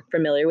that are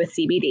familiar with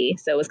CBD.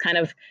 So it was kind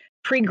of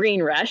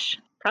pre-Green Rush,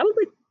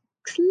 probably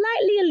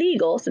slightly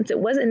illegal since it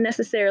wasn't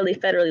necessarily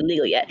federally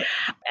legal yet.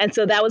 And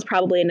so that was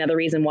probably another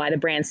reason why the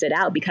brand stood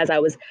out, because I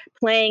was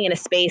playing in a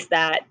space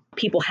that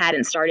people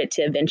hadn't started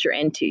to venture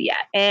into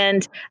yet.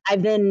 And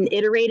I've then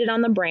iterated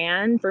on the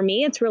brand. For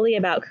me, it's really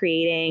about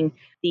creating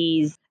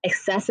these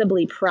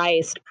accessibly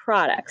priced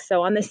products.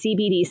 So on the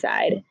CBD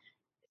side,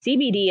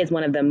 CBD is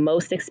one of the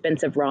most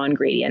expensive raw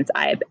ingredients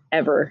I've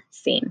ever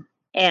seen.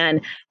 And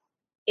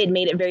it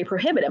made it very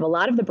prohibitive. A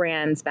lot of the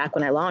brands back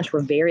when I launched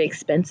were very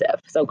expensive.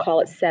 So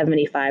call it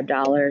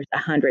 $75,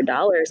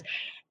 $100.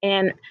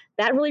 And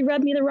that really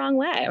rubbed me the wrong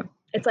way.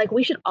 It's like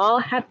we should all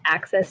have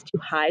access to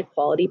high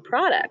quality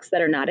products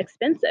that are not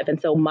expensive. And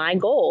so my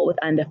goal with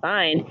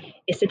Undefined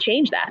is to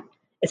change that.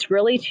 It's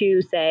really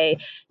to say,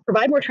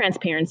 provide more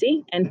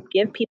transparency and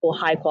give people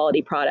high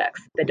quality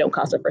products that don't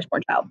cost their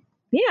firstborn child.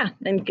 Yeah.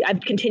 And I've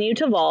continued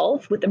to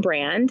evolve with the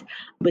brand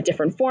with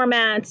different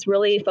formats,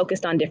 really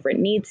focused on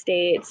different need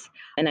states.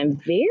 And I'm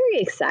very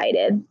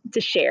excited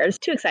to share. There's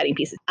two exciting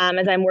pieces.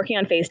 As I'm working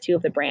on phase 2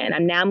 of the brand,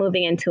 I'm now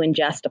moving into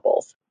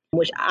ingestibles,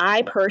 which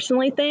I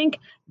personally think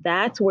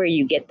that's where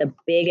you get the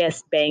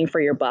biggest bang for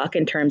your buck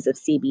in terms of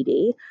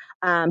CBD.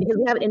 Because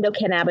we have an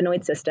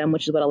endocannabinoid system,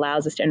 which is what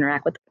allows us to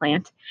interact with the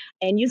plant.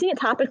 And using it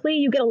topically,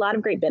 you get a lot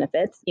of great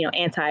benefits,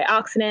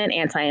 antioxidant,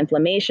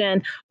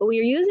 anti-inflammation. But when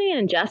you're using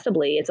it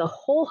ingestibly, it's a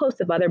whole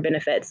host of other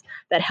benefits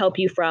that help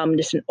you from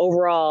just an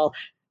overall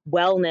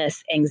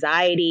wellness,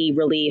 anxiety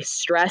relief,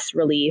 stress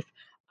relief.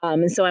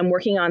 And so I'm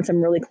working on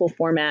some really cool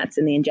formats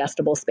in the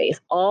ingestible space,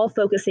 all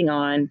focusing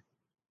on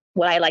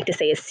what I like to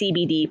say is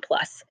CBD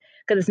plus,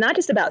 because it's not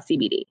just about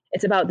CBD.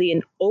 It's about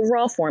the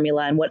overall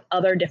formula and what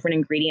other different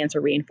ingredients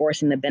are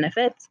reinforcing the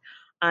benefits.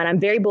 And I'm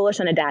very bullish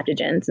on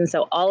adaptogens. And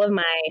so all of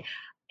my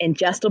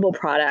ingestible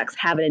products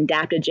have an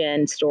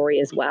adaptogen story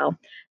as well.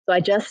 So I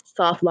just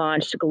soft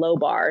launched Glow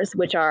Bars,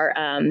 which are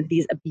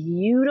these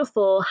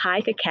beautiful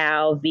high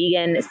cacao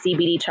vegan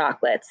CBD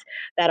chocolates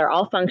that are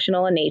all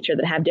functional in nature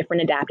that have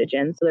different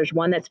adaptogens. So there's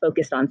one that's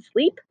focused on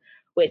sleep,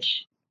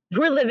 which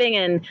we're living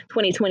in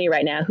 2020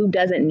 right now. Who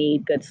doesn't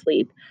need good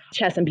sleep? Which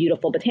has some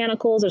beautiful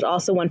botanicals. There's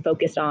also one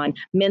focused on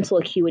mental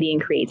acuity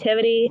and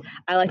creativity.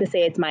 I like to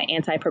say it's my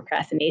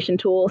anti-procrastination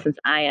tool, since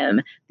I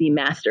am the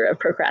master of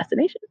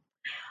procrastination.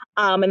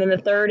 And then the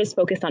third is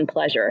focused on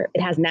pleasure.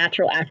 It has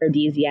natural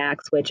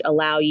aphrodisiacs, which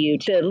allow you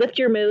to lift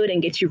your mood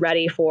and get you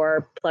ready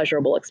for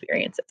pleasurable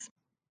experiences.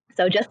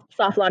 So just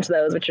soft launched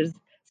those, which is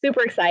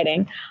super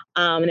exciting.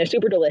 And they're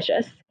super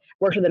delicious.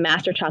 Worked with a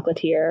master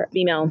chocolatier,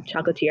 female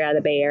chocolatier out of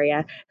the Bay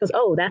Area. Because,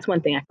 that's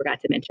one thing I forgot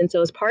to mention. So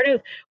as part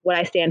of what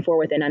I stand for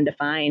within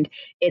Undefined,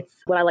 it's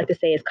what I like to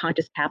say is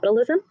conscious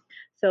capitalism.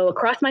 So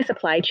across my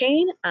supply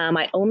chain,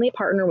 I only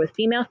partner with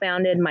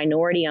female-founded,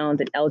 minority-owned,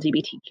 and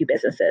LGBTQ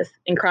businesses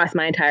across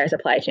my entire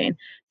supply chain.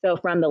 So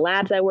from the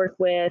labs I work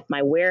with,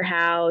 my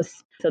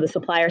warehouse, so the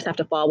suppliers have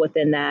to fall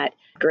within that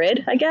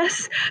grid, I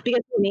guess.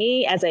 Because for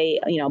me, as a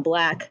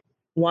Black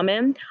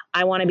woman,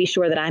 I want to be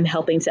sure that I'm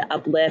helping to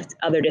uplift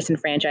other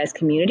disenfranchised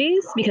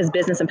communities, because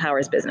business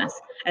empowers business.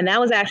 And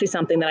that was actually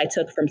something that I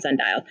took from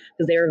Sundial,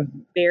 because they were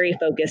very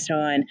focused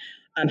on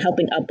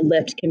helping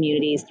uplift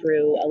communities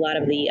through a lot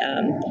of the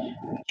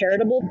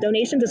charitable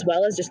donations, as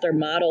well as just their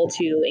model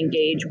to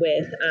engage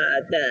with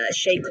the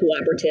shake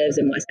cooperatives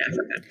in West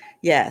Africa.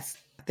 Yes,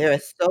 there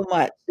is so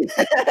much,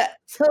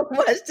 so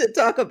much to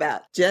talk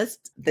about.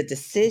 Just the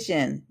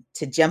decision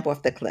to jump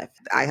off the cliff.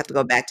 I have to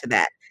go back to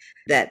that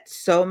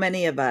so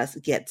many of us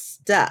get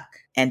stuck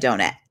and don't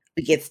act.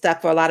 We get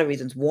stuck for a lot of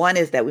reasons. One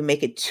is that we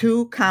make it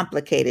too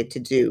complicated to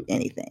do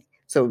anything.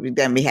 So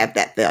then we have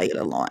that failure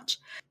to launch.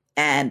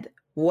 And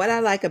what I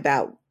like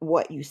about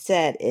what you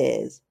said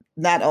is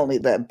not only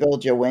the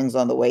build your wings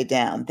on the way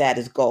down, that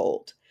is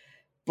gold,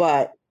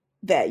 but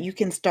that you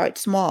can start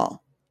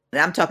small.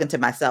 And I'm talking to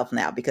myself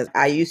now, because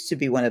I used to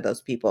be one of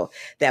those people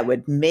that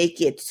would make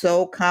it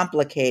so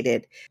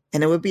complicated,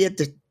 and it would be a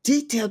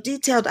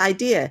detailed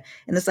idea.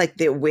 And it's like,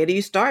 where do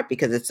you start?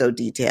 Because it's so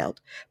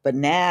detailed. But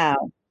now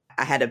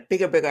I had a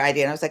bigger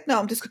idea. And I was like, no,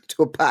 I'm just going to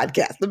do a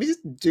podcast. Let me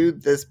just do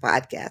this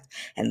podcast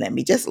and let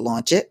me just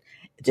launch it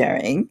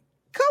during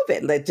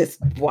COVID. Like, just,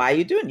 why are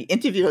you doing it? You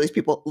interview all these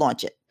people,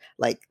 launch it,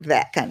 like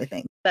that kind of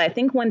thing. I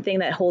think one thing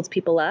that holds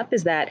people up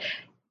is that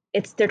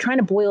they're trying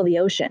to boil the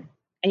ocean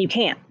and you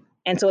can't.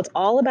 And so it's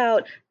all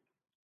about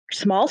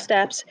small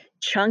steps,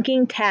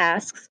 chunking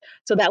tasks,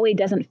 so that way it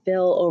doesn't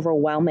feel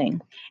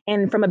overwhelming.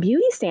 And from a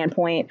beauty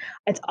standpoint,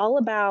 it's all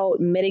about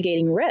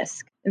mitigating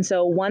risk. And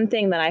so one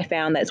thing that I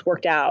found that's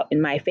worked out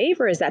in my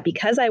favor is that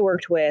because I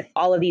worked with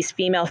all of these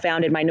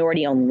female-founded,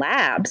 minority-owned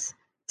labs,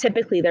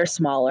 typically they're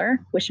smaller,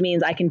 which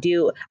means I can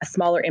do a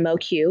smaller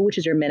MOQ, which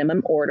is your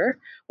minimum order,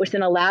 which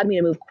then allowed me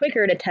to move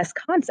quicker to test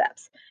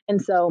concepts.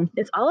 And so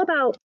it's all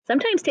about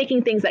sometimes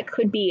taking things that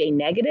could be a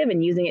negative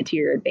and using it to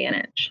your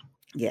advantage.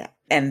 Yeah.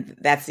 And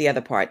that's the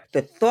other part.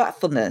 The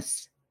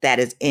thoughtfulness that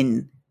is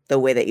in the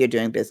way that you're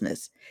doing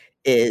business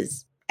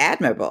is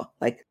admirable.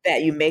 Like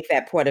that you make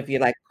that part of your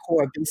like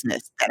core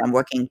business that I'm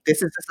working.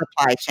 This is the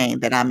supply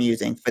chain that I'm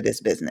using for this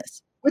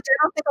business, which I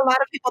don't think a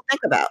lot of people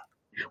think about.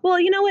 Well,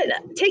 you know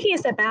what? Taking a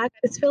step back,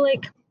 I just feel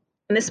like,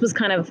 and this was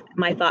kind of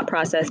my thought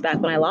process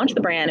back when I launched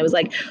the brand, it was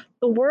like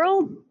the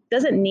world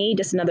doesn't need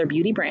just another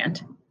beauty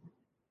brand.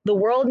 The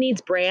world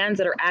needs brands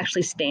that are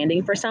actually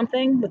standing for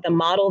something with a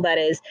model that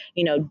is,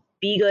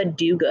 be good,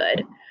 do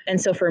good.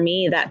 And so for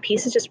me, that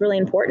piece is just really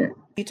important.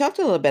 You talked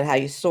a little bit how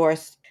you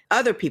source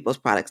other people's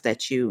products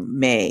that you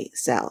may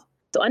sell.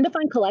 So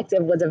Undefined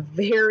Collective was a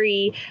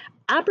very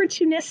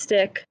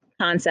opportunistic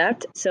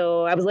concept.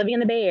 So I was living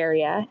in the Bay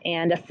Area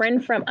and a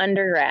friend from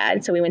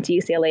undergrad, so we went to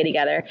UCLA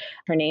together.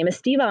 Her name is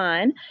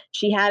Stevan.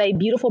 She had a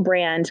beautiful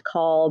brand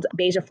called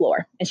Beija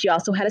Flor, and she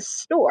also had a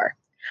store.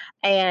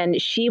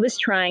 And she was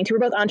we're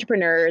both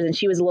entrepreneurs and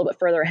she was a little bit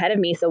further ahead of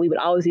me. So we would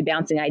always be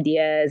bouncing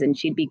ideas and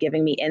she'd be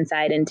giving me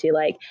insight into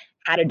like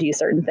how to do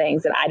certain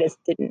things that I just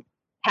didn't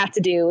have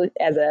to do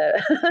as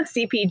a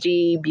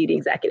CPG beauty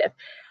executive.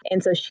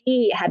 And so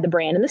she had the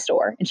brand in the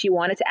store and she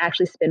wanted to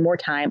actually spend more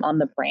time on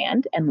the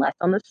brand and less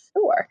on the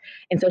store.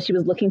 And so she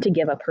was looking to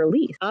give up her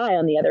lease. I,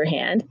 on the other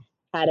hand,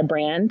 had a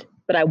brand,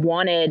 but I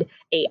wanted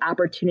a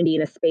opportunity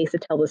and a space to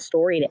tell the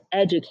story, to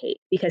educate,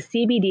 because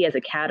CBD as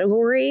a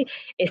category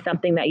is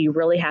something that you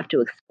really have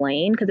to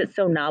explain because it's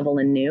so novel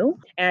and new.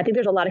 And I think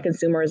there's a lot of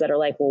consumers that are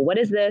like, well, what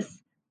is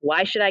this?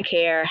 Why should I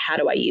care? How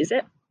do I use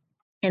it?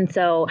 And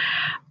so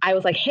I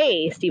was like,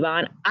 hey,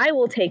 Stevan, I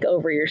will take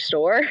over your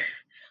store.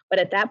 But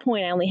at that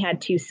point, I only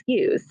had 2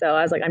 SKUs. So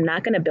I was like, I'm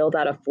not going to build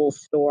out a full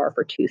store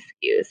for 2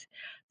 SKUs.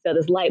 So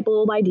this light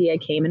bulb idea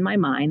came in my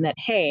mind that,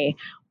 hey,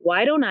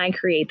 why don't I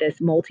create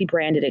this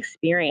multi-branded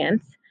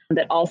experience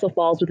that also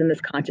falls within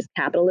this conscious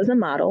capitalism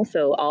model?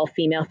 So all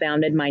female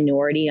founded,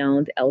 minority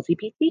owned,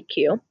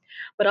 LGBTQ,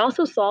 but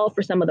also solve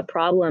for some of the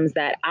problems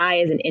that I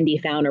as an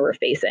indie founder were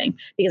facing.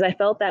 Because I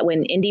felt that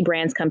when indie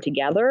brands come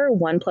together,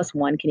 1 +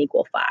 1 can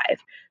equal 5.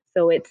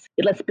 So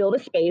let's build a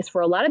space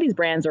for a lot of these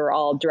brands are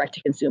all direct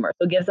to consumer.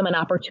 So it gives them an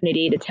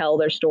opportunity to tell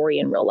their story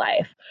in real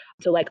life.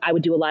 So like I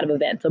would do a lot of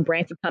events. So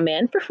brands would come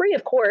in for free,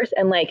 of course,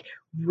 and like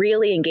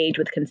really engage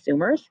with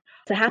consumers.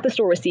 So half the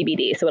store was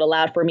CBD. So it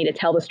allowed for me to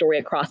tell the story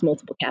across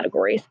multiple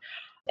categories.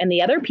 And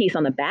the other piece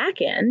on the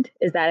back end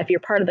is that if you're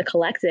part of the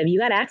collective, you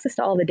got access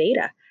to all the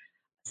data.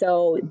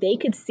 So they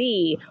could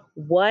see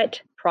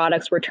what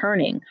products were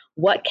turning,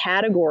 what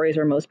categories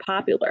were most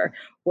popular.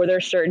 Were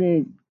there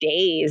certain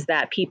days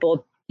that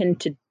people tend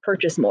to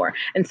purchase more?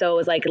 And so it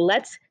was like,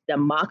 let's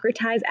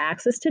democratize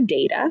access to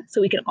data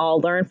so we can all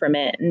learn from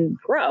it and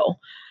grow.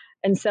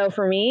 And so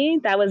for me,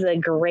 that was a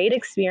great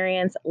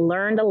experience,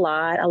 learned a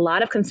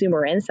lot of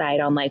consumer insight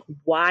on like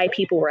why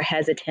people were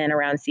hesitant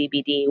around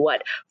CBD,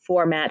 what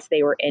formats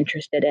they were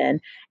interested in.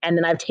 And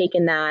then I've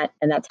taken that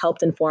and that's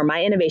helped inform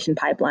my innovation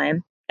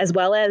pipeline, as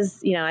well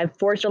as, I've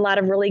forged a lot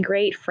of really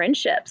great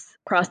friendships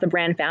across the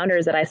brand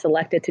founders that I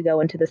selected to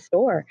go into the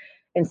store.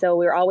 And so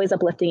we're always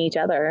uplifting each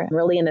other,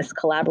 really in this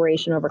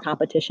collaboration over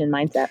competition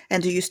mindset.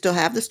 And do you still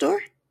have the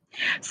store?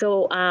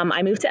 So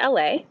I moved to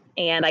LA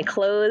and I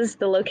closed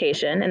the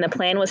location. And the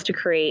plan was to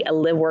create a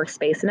live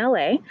workspace in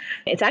LA.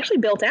 It's actually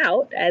built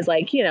out as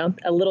like,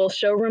 a little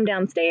showroom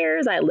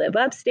downstairs. I live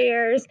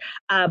upstairs.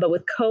 But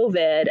with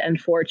COVID,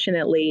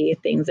 unfortunately,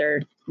 things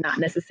are not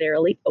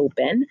necessarily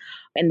open.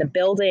 And the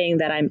building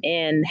that I'm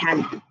in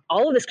had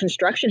all of this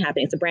construction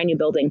happening. It's a brand new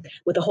building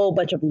with a whole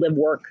bunch of live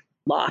work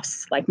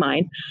lofts like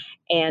mine.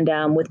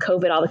 And with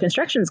COVID, all the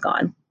construction's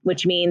gone,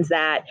 which means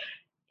that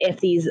if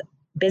these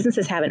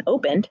businesses haven't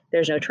opened,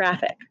 there's no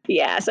traffic.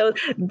 Yeah, so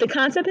the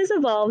concept has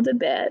evolved a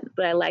bit,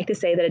 but I like to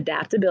say that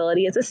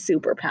adaptability is a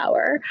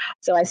superpower.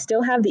 So I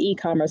still have the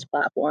e-commerce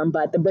platform,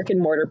 but the brick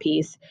and mortar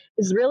piece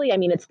is really,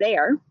 it's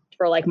there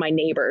for like my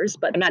neighbors,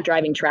 but I'm not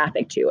driving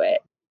traffic to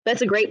it.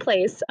 That's a great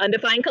place,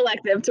 Undefined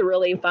Collective, to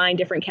really find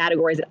different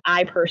categories that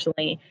I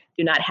personally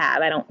do not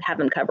have. I don't have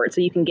them covered.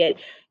 So you can get,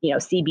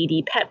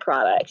 CBD pet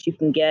products, you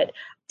can get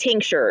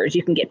tinctures,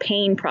 you can get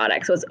pain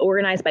products. So it's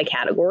organized by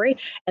category.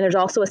 And there's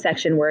also a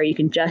section where you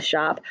can just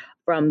shop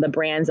from the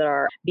brands that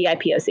are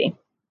BIPOC.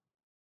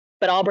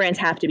 but all brands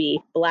have to be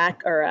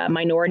Black or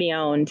minority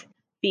owned,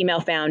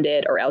 female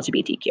founded, or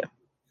LGBTQ.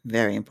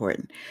 Very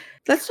important.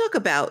 Let's talk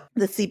about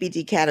the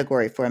CBD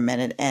category for a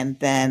minute and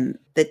then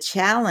the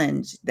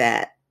challenge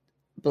that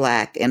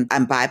Black and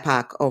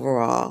BIPOC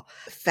overall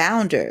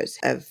founders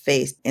have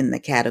faced in the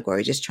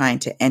category, just trying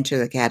to enter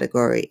the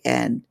category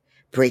and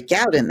break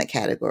out in the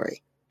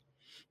category.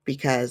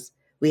 Because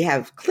we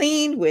have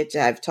clean, which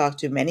I've talked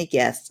to many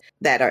guests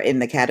that are in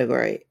the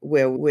category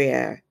where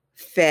we're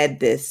fed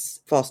this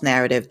false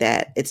narrative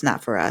that it's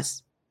not for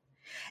us.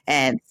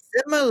 And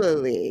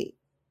similarly,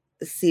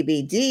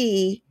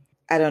 CBD,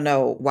 I don't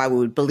know why we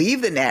would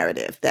believe the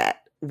narrative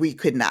that we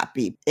could not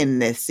be in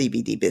this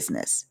CBD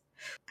business.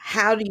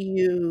 How do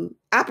you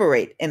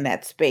operate in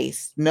that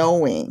space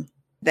knowing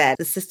that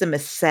the system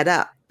is set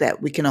up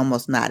that we can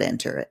almost not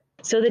enter it?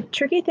 So the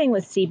tricky thing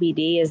with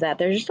CBD is that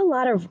there's just a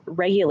lot of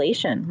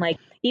regulation. Like,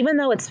 even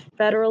though it's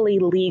federally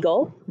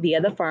legal via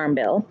the Farm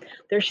Bill,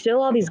 there's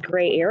still all these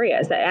gray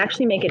areas that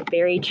actually make it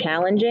very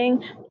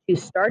challenging to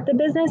start the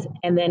business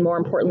and then, more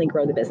importantly,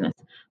 grow the business.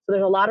 So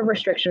there's a lot of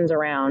restrictions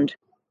around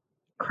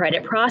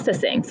credit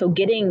processing. So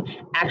getting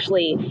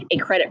actually a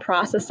credit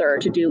processor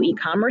to do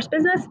e-commerce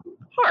business,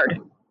 hard.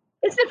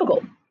 It's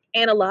difficult.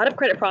 And a lot of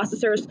credit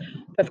processors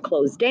have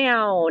closed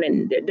down,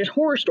 and there's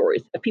horror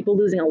stories of people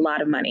losing a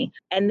lot of money.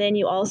 And then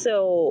you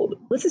also,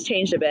 this has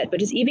changed a bit, but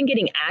just even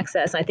getting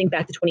access, I think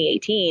back to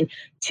 2018,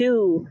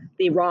 to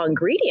the raw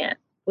ingredient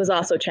was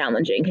also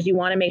challenging because you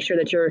want to make sure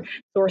that you're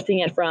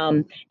sourcing it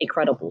from a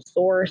credible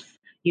source.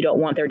 You don't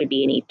want there to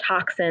be any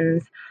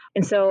toxins.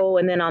 And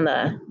then on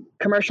the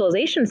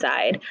commercialization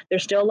side,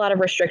 there's still a lot of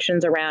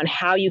restrictions around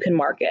how you can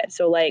market.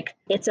 So like,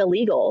 it's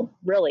illegal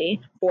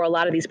really for a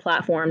lot of these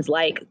platforms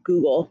like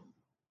Google,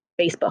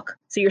 Facebook.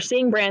 So you're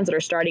seeing brands that are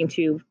starting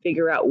to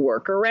figure out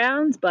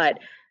workarounds, but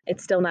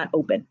it's still not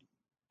open.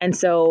 And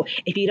so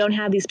if you don't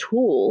have these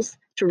tools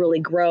to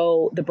really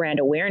grow the brand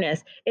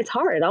awareness, it's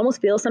hard. It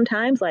almost feels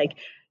sometimes like,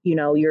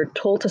 you're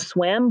told to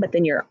swim, but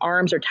then your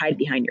arms are tied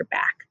behind your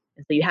back.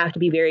 And so you have to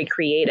be very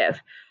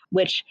creative,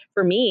 which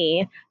for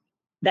me,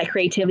 that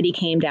creativity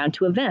came down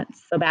to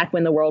events. So back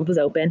when the world was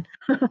open,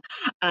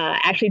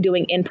 actually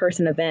doing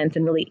in-person events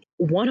and really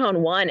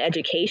one-on-one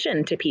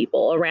education to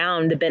people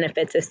around the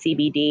benefits of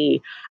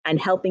CBD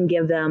and helping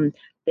give them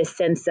this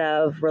sense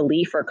of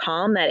relief or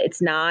calm that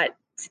it's not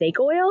snake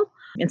oil.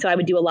 And so I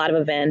would do a lot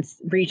of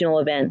events, regional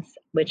events,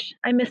 which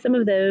I miss some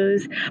of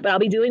those, but I'll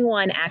be doing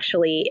one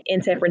actually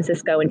in San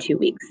Francisco in 2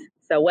 weeks.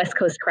 So West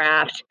Coast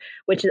Craft,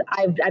 which is,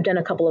 I've done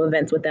a couple of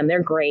events with them.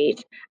 They're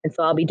great. And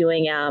so I'll be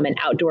doing an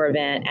outdoor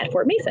event at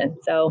Fort Mason.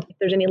 So if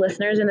there's any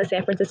listeners in the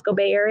San Francisco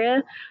Bay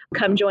Area,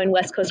 come join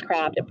West Coast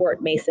Craft at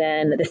Fort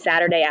Mason the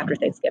Saturday after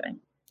Thanksgiving.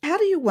 How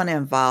do you want to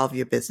involve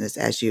your business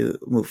as you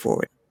move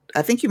forward?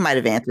 I think you might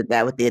have answered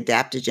that with the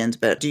adaptogens,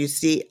 but do you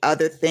see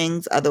other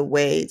things, other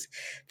ways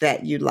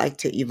that you'd like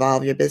to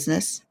evolve your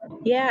business?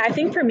 Yeah, I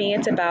think for me,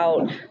 it's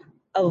about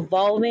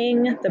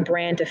evolving the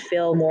brand to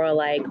feel more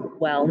like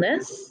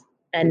wellness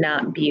and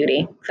not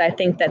beauty. Because I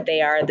think that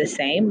they are the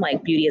same,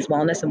 like beauty is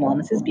wellness and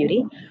wellness is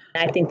beauty.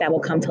 And I think that will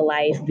come to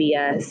life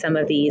via some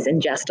of these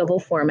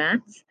ingestible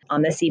formats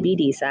on the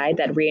CBD side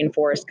that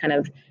reinforce kind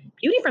of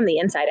beauty from the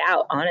inside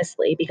out,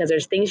 honestly, because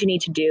there's things you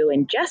need to do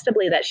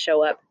ingestably that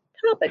show up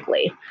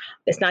topically.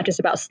 It's not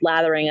just about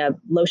slathering a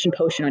lotion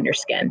potion on your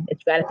skin.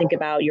 It's got to think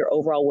about your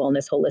overall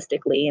wellness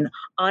holistically. And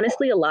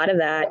honestly, a lot of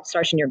that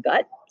starts in your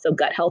gut. So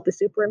gut health is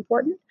super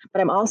important.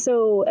 But I'm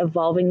also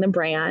evolving the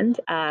brand.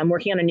 I'm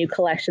working on a new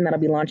collection that I'll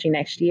be launching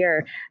next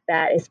year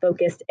that is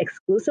focused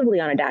exclusively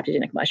on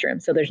adaptogenic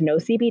mushrooms. So there's no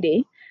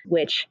CBD,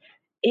 which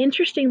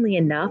interestingly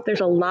enough, there's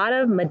a lot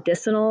of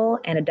medicinal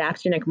and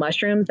adaptogenic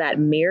mushrooms that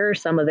mirror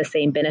some of the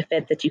same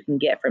benefits that you can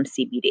get from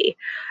CBD.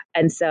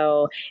 And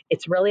so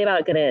it's really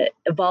about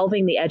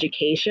evolving the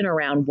education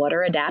around what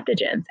are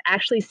adaptogens.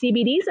 Actually,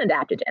 CBD is an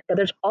adaptogen, but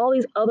there's all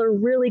these other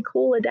really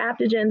cool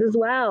adaptogens as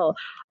well,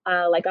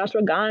 like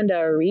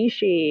ashwagandha,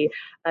 reishi,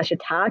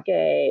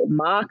 shiitake,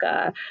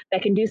 maca,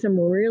 that can do some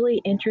really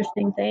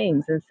interesting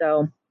things. And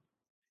so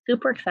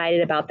super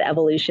excited about the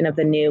evolution of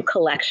the new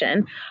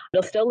collection.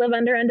 It'll still live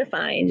under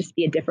Undefined, just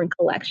be a different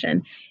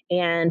collection.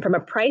 And from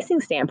a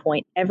pricing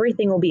standpoint,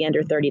 everything will be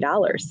under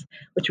 $30,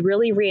 which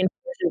really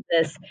reinforces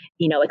this,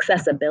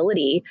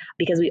 accessibility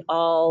because we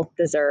all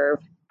deserve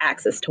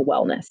access to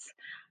wellness.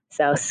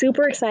 So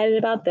super excited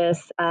about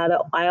this.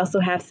 I also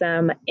have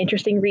some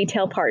interesting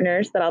retail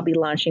partners that I'll be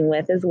launching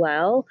with as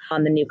well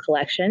on the new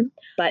collection.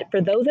 But for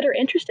those that are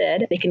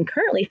interested, they can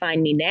currently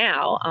find me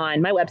now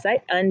on my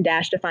website,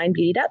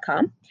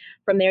 un-definedbeauty.com.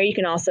 From there, you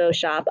can also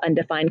shop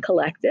Undefined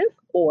Collective,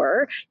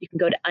 or you can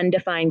go to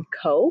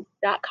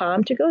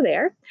undefinedco.com to go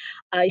there.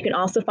 You can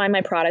also find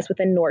my products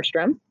within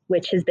Nordstrom,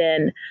 which has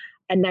been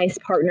a nice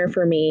partner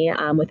for me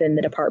within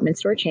the department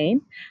store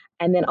chain.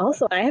 And then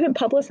also, I haven't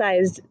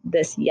publicized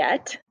this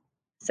yet.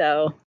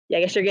 So I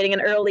guess you're getting an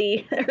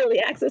early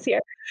access here.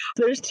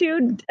 So there's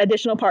 2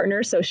 additional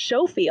partners. So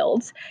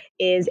Showfields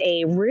is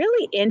a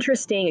really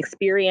interesting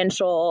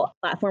experiential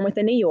platform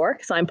within New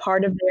York. So I'm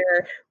part of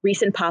their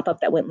recent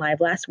pop-up that went live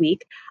last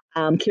week.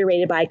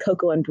 curated by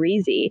Coco and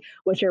Breezy,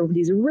 which are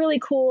these really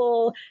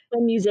cool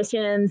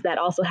musicians that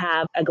also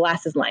have a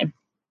glasses line.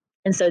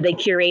 And so they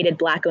curated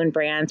Black-owned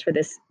brands for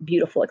this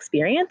beautiful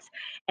experience.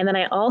 And then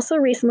I also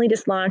recently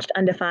just launched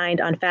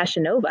Undefined on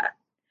Fashion Nova.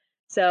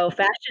 So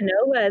Fashion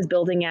Nova is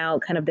building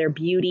out kind of their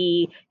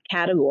beauty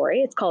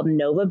category. It's called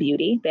Nova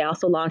Beauty. They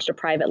also launched a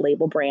private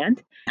label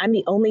brand. I'm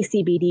the only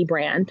CBD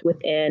brand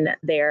within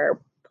their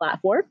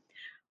platform,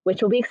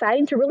 which will be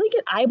exciting to really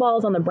get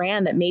eyeballs on the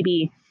brand that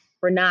maybe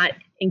were not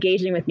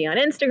engaging with me on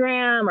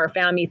Instagram or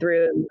found me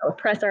through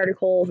press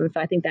articles. And so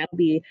I think that'll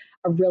be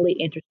a really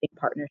interesting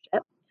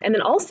partnership. And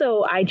then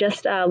also, I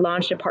just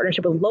launched a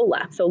partnership with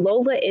Lola. So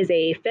Lola is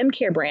a fem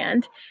care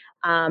brand,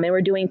 and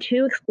we're doing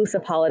 2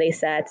 exclusive holiday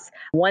sets.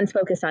 One's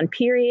focused on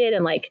period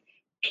and like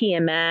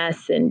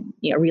PMS and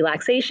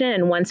relaxation,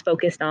 and one's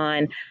focused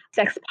on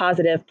sex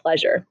positive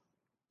pleasure,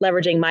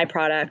 leveraging my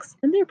products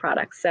and their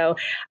products. So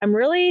I'm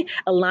really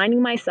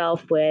aligning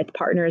myself with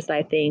partners that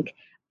I think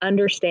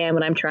understand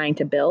what I'm trying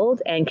to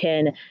build and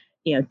can,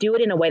 do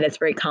it in a way that's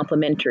very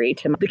complementary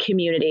to the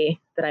community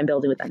that I'm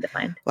building with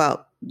Undefined.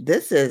 Well,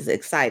 this is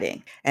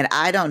exciting. And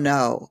I don't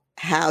know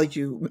how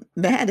you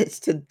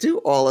managed to do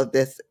all of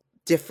this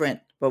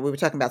different. Well, we were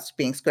talking about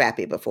being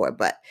scrappy before,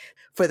 but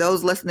for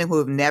those listening who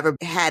have never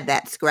had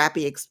that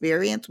scrappy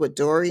experience, what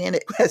Dorian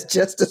has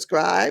just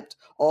described,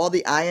 all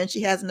the iron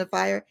she has in the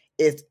fire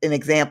is an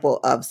example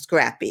of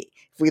scrappy.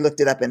 If we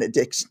looked it up in a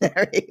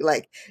dictionary,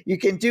 like you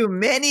can do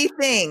many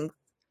things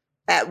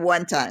at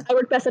one time. I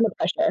work best under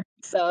pressure.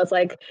 So it's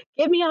like,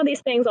 give me all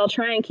these things. I'll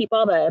try and keep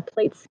all the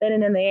plates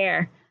spinning in the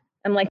air.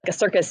 I'm like a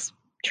circus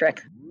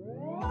trick.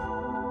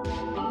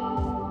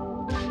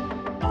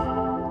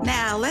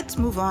 Now let's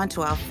move on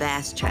to our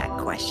fast track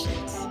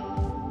questions.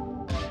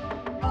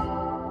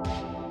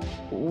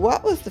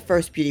 What was the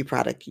first beauty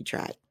product you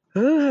tried?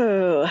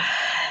 Ooh.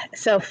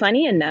 So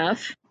funny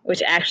enough,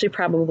 which actually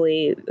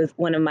probably was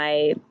one of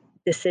my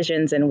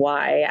decisions and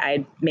why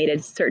I made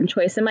a certain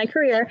choice in my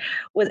career,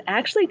 was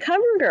actually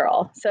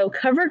CoverGirl. So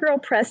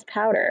CoverGirl pressed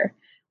powder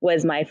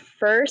was my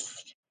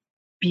first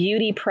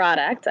beauty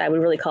product. I would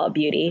really call it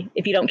beauty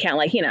if you don't count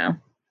like,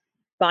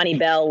 Bonnie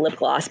Bell lip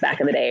gloss back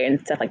in the day and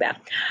stuff like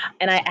that.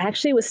 And I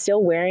actually was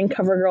still wearing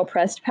CoverGirl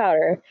pressed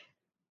powder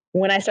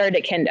when I started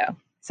at Kendo.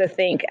 So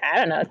think, I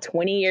don't know,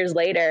 20 years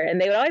later. And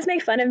they would always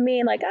make fun of me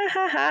and like, ah,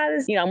 ha, ha.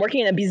 I'm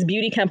working in a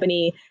beauty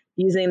company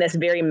using this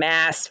very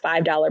mass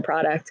 $5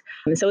 product.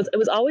 And so it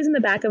was always in the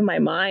back of my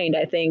mind,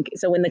 I think.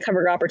 So when the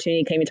CoverGirl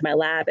opportunity came into my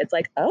lap, it's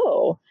like,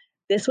 oh,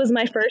 this was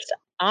my first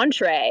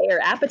entree or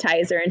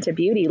appetizer into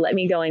beauty. Let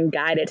me go and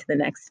guide it to the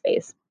next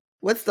phase.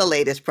 What's the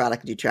latest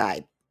product you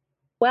tried?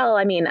 Well,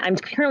 I'm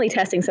currently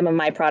testing some of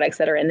my products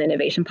that are in the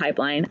innovation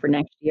pipeline for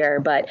next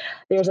year, but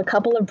there's a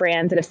couple of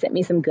brands that have sent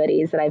me some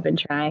goodies that I've been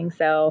trying.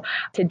 So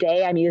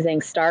today I'm using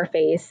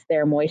Starface,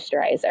 their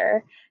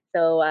moisturizer.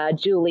 So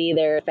Julie,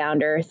 their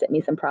founder, sent me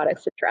some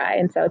products to try.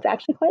 And so it's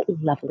actually quite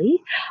lovely.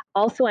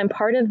 Also, I'm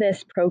part of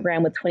this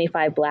program with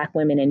 25 Black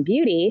women in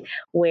beauty,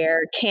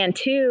 where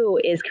Cantu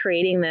is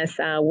creating this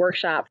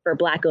workshop for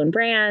Black-owned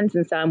brands.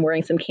 And so I'm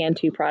wearing some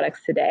Cantu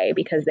products today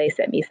because they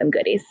sent me some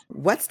goodies.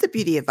 What's the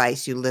beauty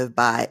advice you live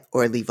by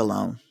or leave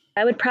alone?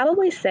 I would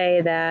probably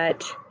say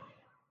that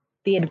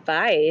the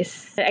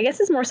advice, I guess,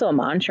 is more so a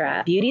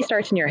mantra. Beauty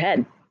starts in your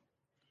head.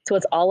 So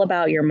it's all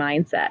about your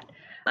mindset.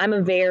 I'm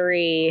a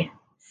very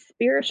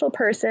spiritual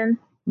person,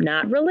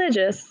 not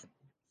religious,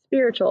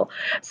 spiritual.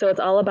 So it's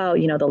all about,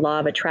 the law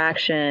of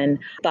attraction,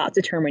 thoughts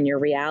determine your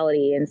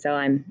reality. And so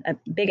I'm a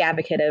big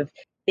advocate of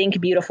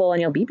think beautiful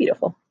and you'll be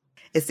beautiful.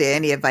 Is there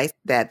any advice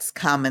that's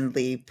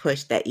commonly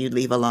pushed that you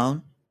leave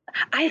alone?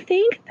 I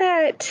think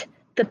that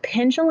the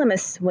pendulum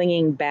is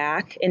swinging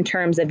back in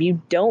terms of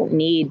you don't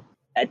need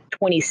a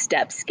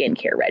 20-step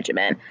skincare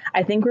regimen.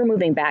 I think we're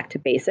moving back to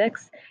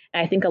basics.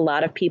 And I think a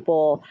lot of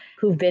people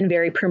who've been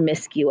very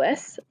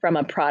promiscuous from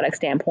a product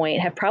standpoint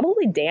have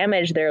probably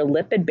damaged their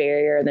lipid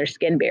barrier and their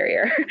skin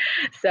barrier.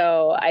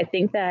 So I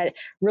think that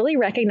really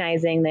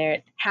recognizing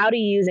how to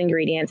use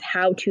ingredients,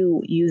 how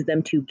to use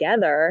them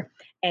together,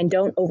 and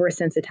don't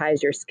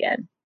oversensitize your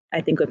skin,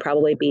 I think would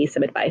probably be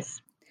some advice.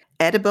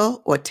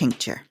 Edible or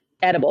tincture?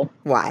 Edible.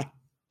 Why?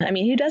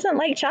 Who doesn't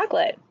like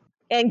chocolate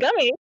and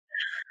gummies?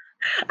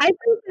 I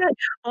think that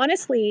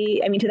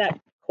honestly, to that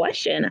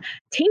question,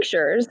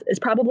 tinctures is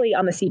probably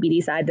on the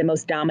CBD side the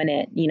most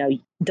dominant,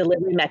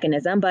 delivery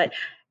mechanism, but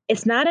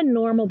it's not a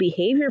normal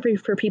behavior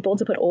for people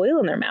to put oil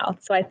in their mouth.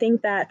 So I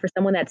think that for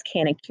someone that's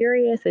kind of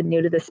curious and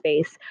new to the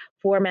space,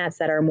 formats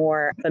that are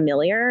more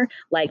familiar,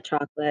 like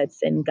chocolates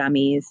and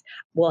gummies,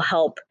 will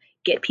help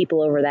get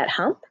people over that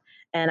hump.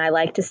 And I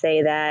like to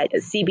say that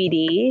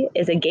CBD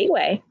is a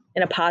gateway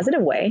in a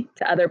positive way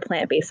to other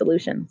plant-based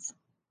solutions.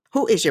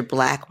 Who is your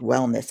Black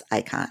wellness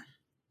icon?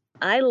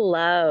 I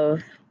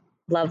love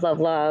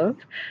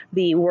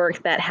the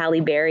work that Halle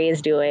Berry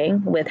is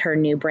doing with her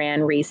new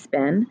brand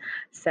Respin.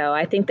 So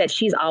I think that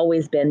she's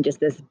always been just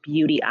this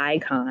beauty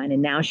icon.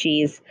 And now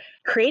she's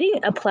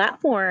creating a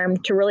platform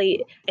to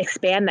really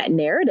expand that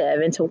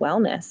narrative into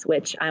wellness,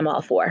 which I'm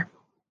all for.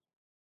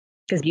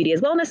 Because beauty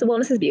is wellness and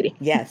wellness is beauty.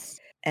 Yes.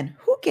 And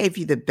who gave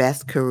you the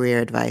best career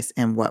advice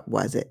and what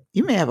was it?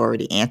 You may have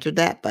already answered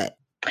that, but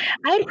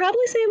I'd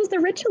probably say it was the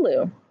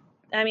Richelieu.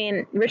 I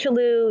mean,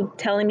 Richelieu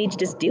telling me to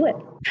just do it.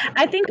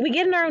 I think we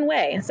get in our own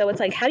way. So it's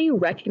like, how do you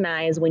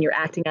recognize when you're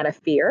acting out of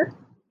fear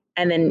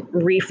and then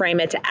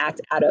reframe it to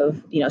act out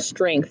of,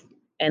 strength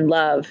and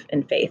love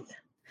and faith?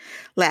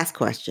 last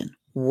question.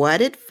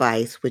 What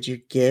advice would you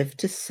give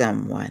to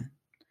someone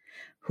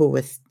who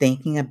was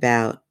thinking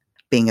about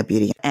being a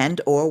beauty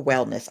and or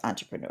wellness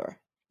entrepreneur?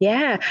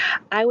 Yeah,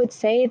 I would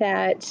say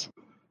that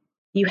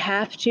you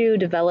have to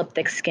develop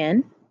thick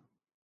skin,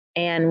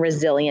 and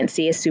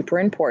resiliency is super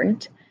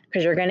important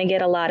because you're going to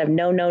get a lot of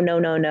no, no, no,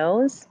 no,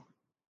 no's,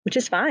 which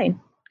is fine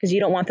because you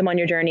don't want them on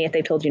your journey if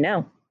they told you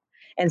no.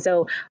 And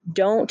so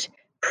don't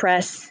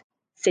press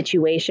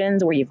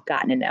situations where you've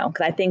gotten to know.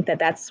 Because I think that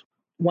that's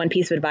one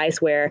piece of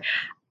advice where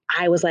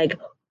I was like,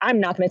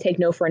 I'm not going to take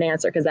no for an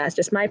answer because that's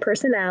just my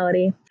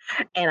personality.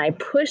 And I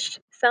pushed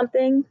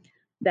something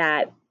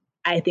that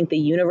I think the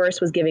universe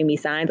was giving me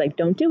signs like,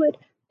 don't do it,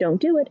 don't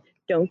do it,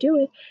 don't do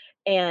it.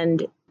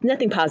 And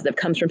nothing positive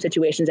comes from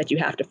situations that you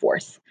have to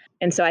force.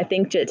 And so I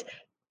think just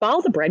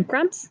follow the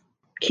breadcrumbs,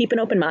 keep an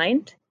open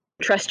mind,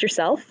 trust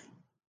yourself,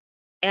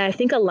 and I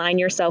think align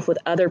yourself with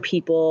other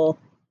people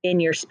in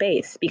your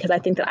space, because I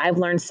think that I've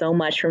learned so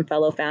much from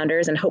fellow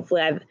founders, and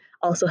hopefully I've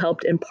also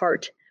helped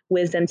impart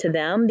wisdom to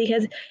them,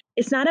 because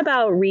it's not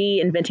about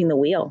reinventing the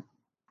wheel.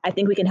 I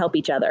think we can help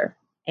each other.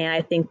 And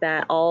I think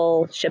that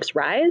all ships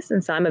rise.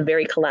 And so I'm a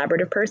very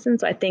collaborative person.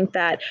 So I think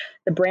that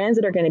the brands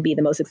that are going to be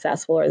the most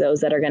successful are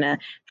those that are going to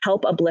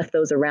help uplift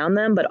those around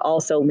them, but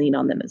also lean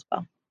on them as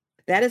well.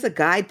 That is a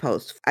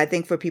guidepost, I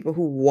think, for people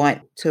who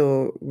want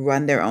to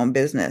run their own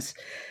business.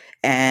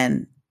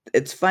 And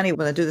it's funny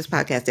when I do this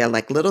podcast, there are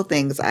like little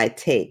things I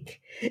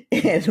take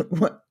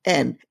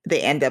and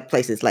they end up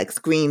places like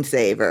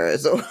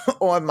screensavers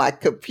or on my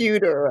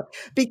computer,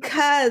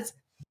 because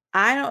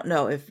I don't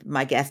know if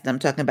my guest, and I'm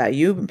talking about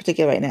you in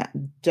particular right now,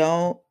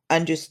 don't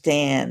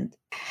understand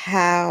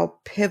how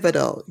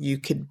pivotal you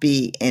could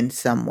be in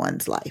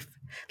someone's life.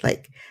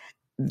 Like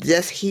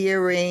just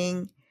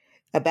hearing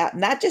about,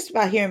 not just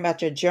about hearing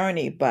about your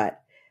journey,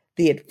 but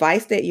the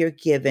advice that you're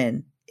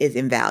given is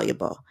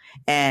invaluable.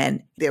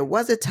 And there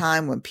was a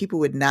time when people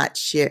would not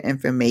share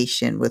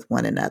information with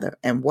one another.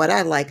 And what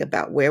I like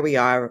about where we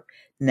are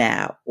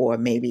now, or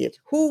maybe it's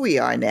who we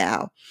are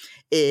now,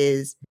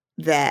 is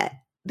that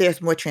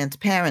there's more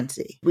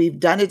transparency. We've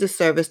done a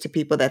disservice to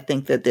people that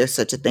think that there's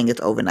such a thing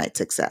as overnight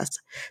success,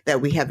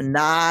 that we have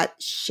not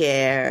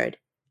shared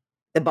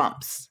the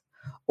bumps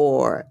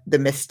or the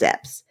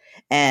missteps.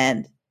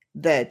 And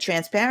the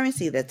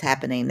transparency that's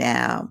happening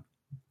now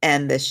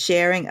and the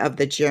sharing of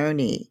the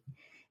journey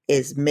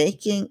is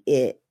making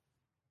it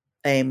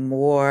a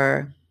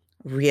more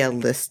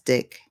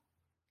realistic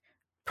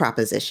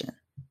proposition.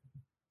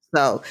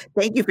 So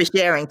thank you for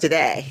sharing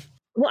today.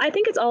 Well, I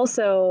think it's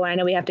also, I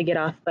know we have to get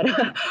off, but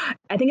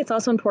I think it's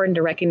also important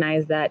to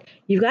recognize that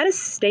you've got to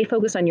stay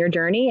focused on your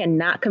journey and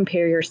not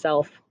compare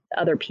yourself to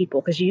other people,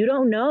 because you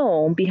don't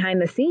know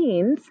behind the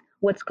scenes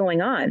what's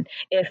going on.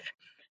 If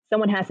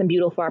someone has some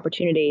beautiful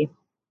opportunity,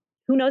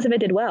 who knows if it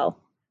did well?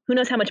 Who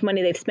knows how much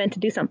money they've spent to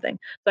do something?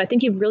 So I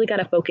think you've really got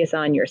to focus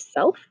on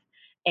yourself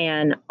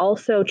and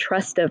also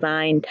trust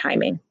divine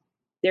timing.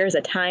 There's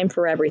a time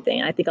for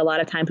everything. I think a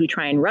lot of times we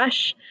try and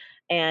rush.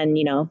 And,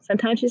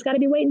 sometimes you just got to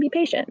be wait and be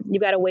patient. You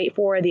got to wait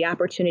for the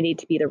opportunity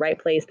to be the right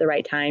place, the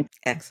right time.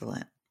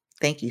 Excellent.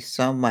 Thank you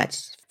so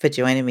much for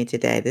joining me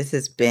today. This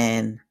has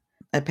been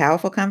a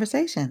powerful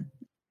conversation.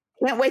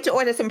 Can't wait to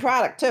order some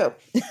product too.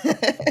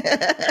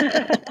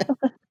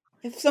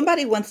 If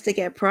somebody wants to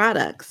get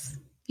products,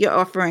 you're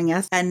offering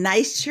us a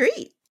nice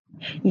treat.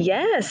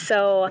 Yes.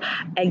 So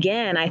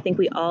again, I think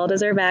we all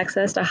deserve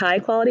access to high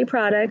quality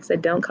products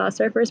that don't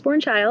cost our firstborn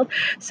child.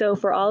 So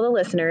for all the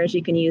listeners,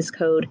 you can use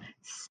code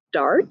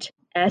START,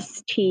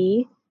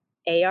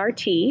 START,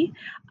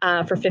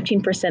 for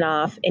 15%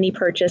 off any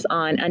purchase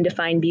on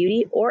Undefined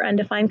Beauty or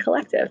Undefined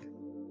Collective.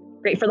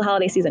 Great for the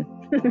holiday season.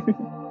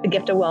 The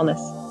gift of wellness.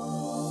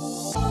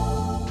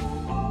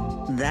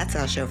 That's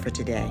our show for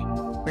today.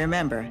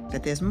 Remember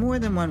that there's more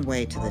than one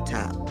way to the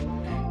top,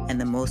 and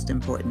the most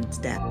important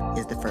step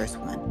is the first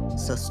one.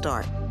 So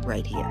start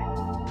right here.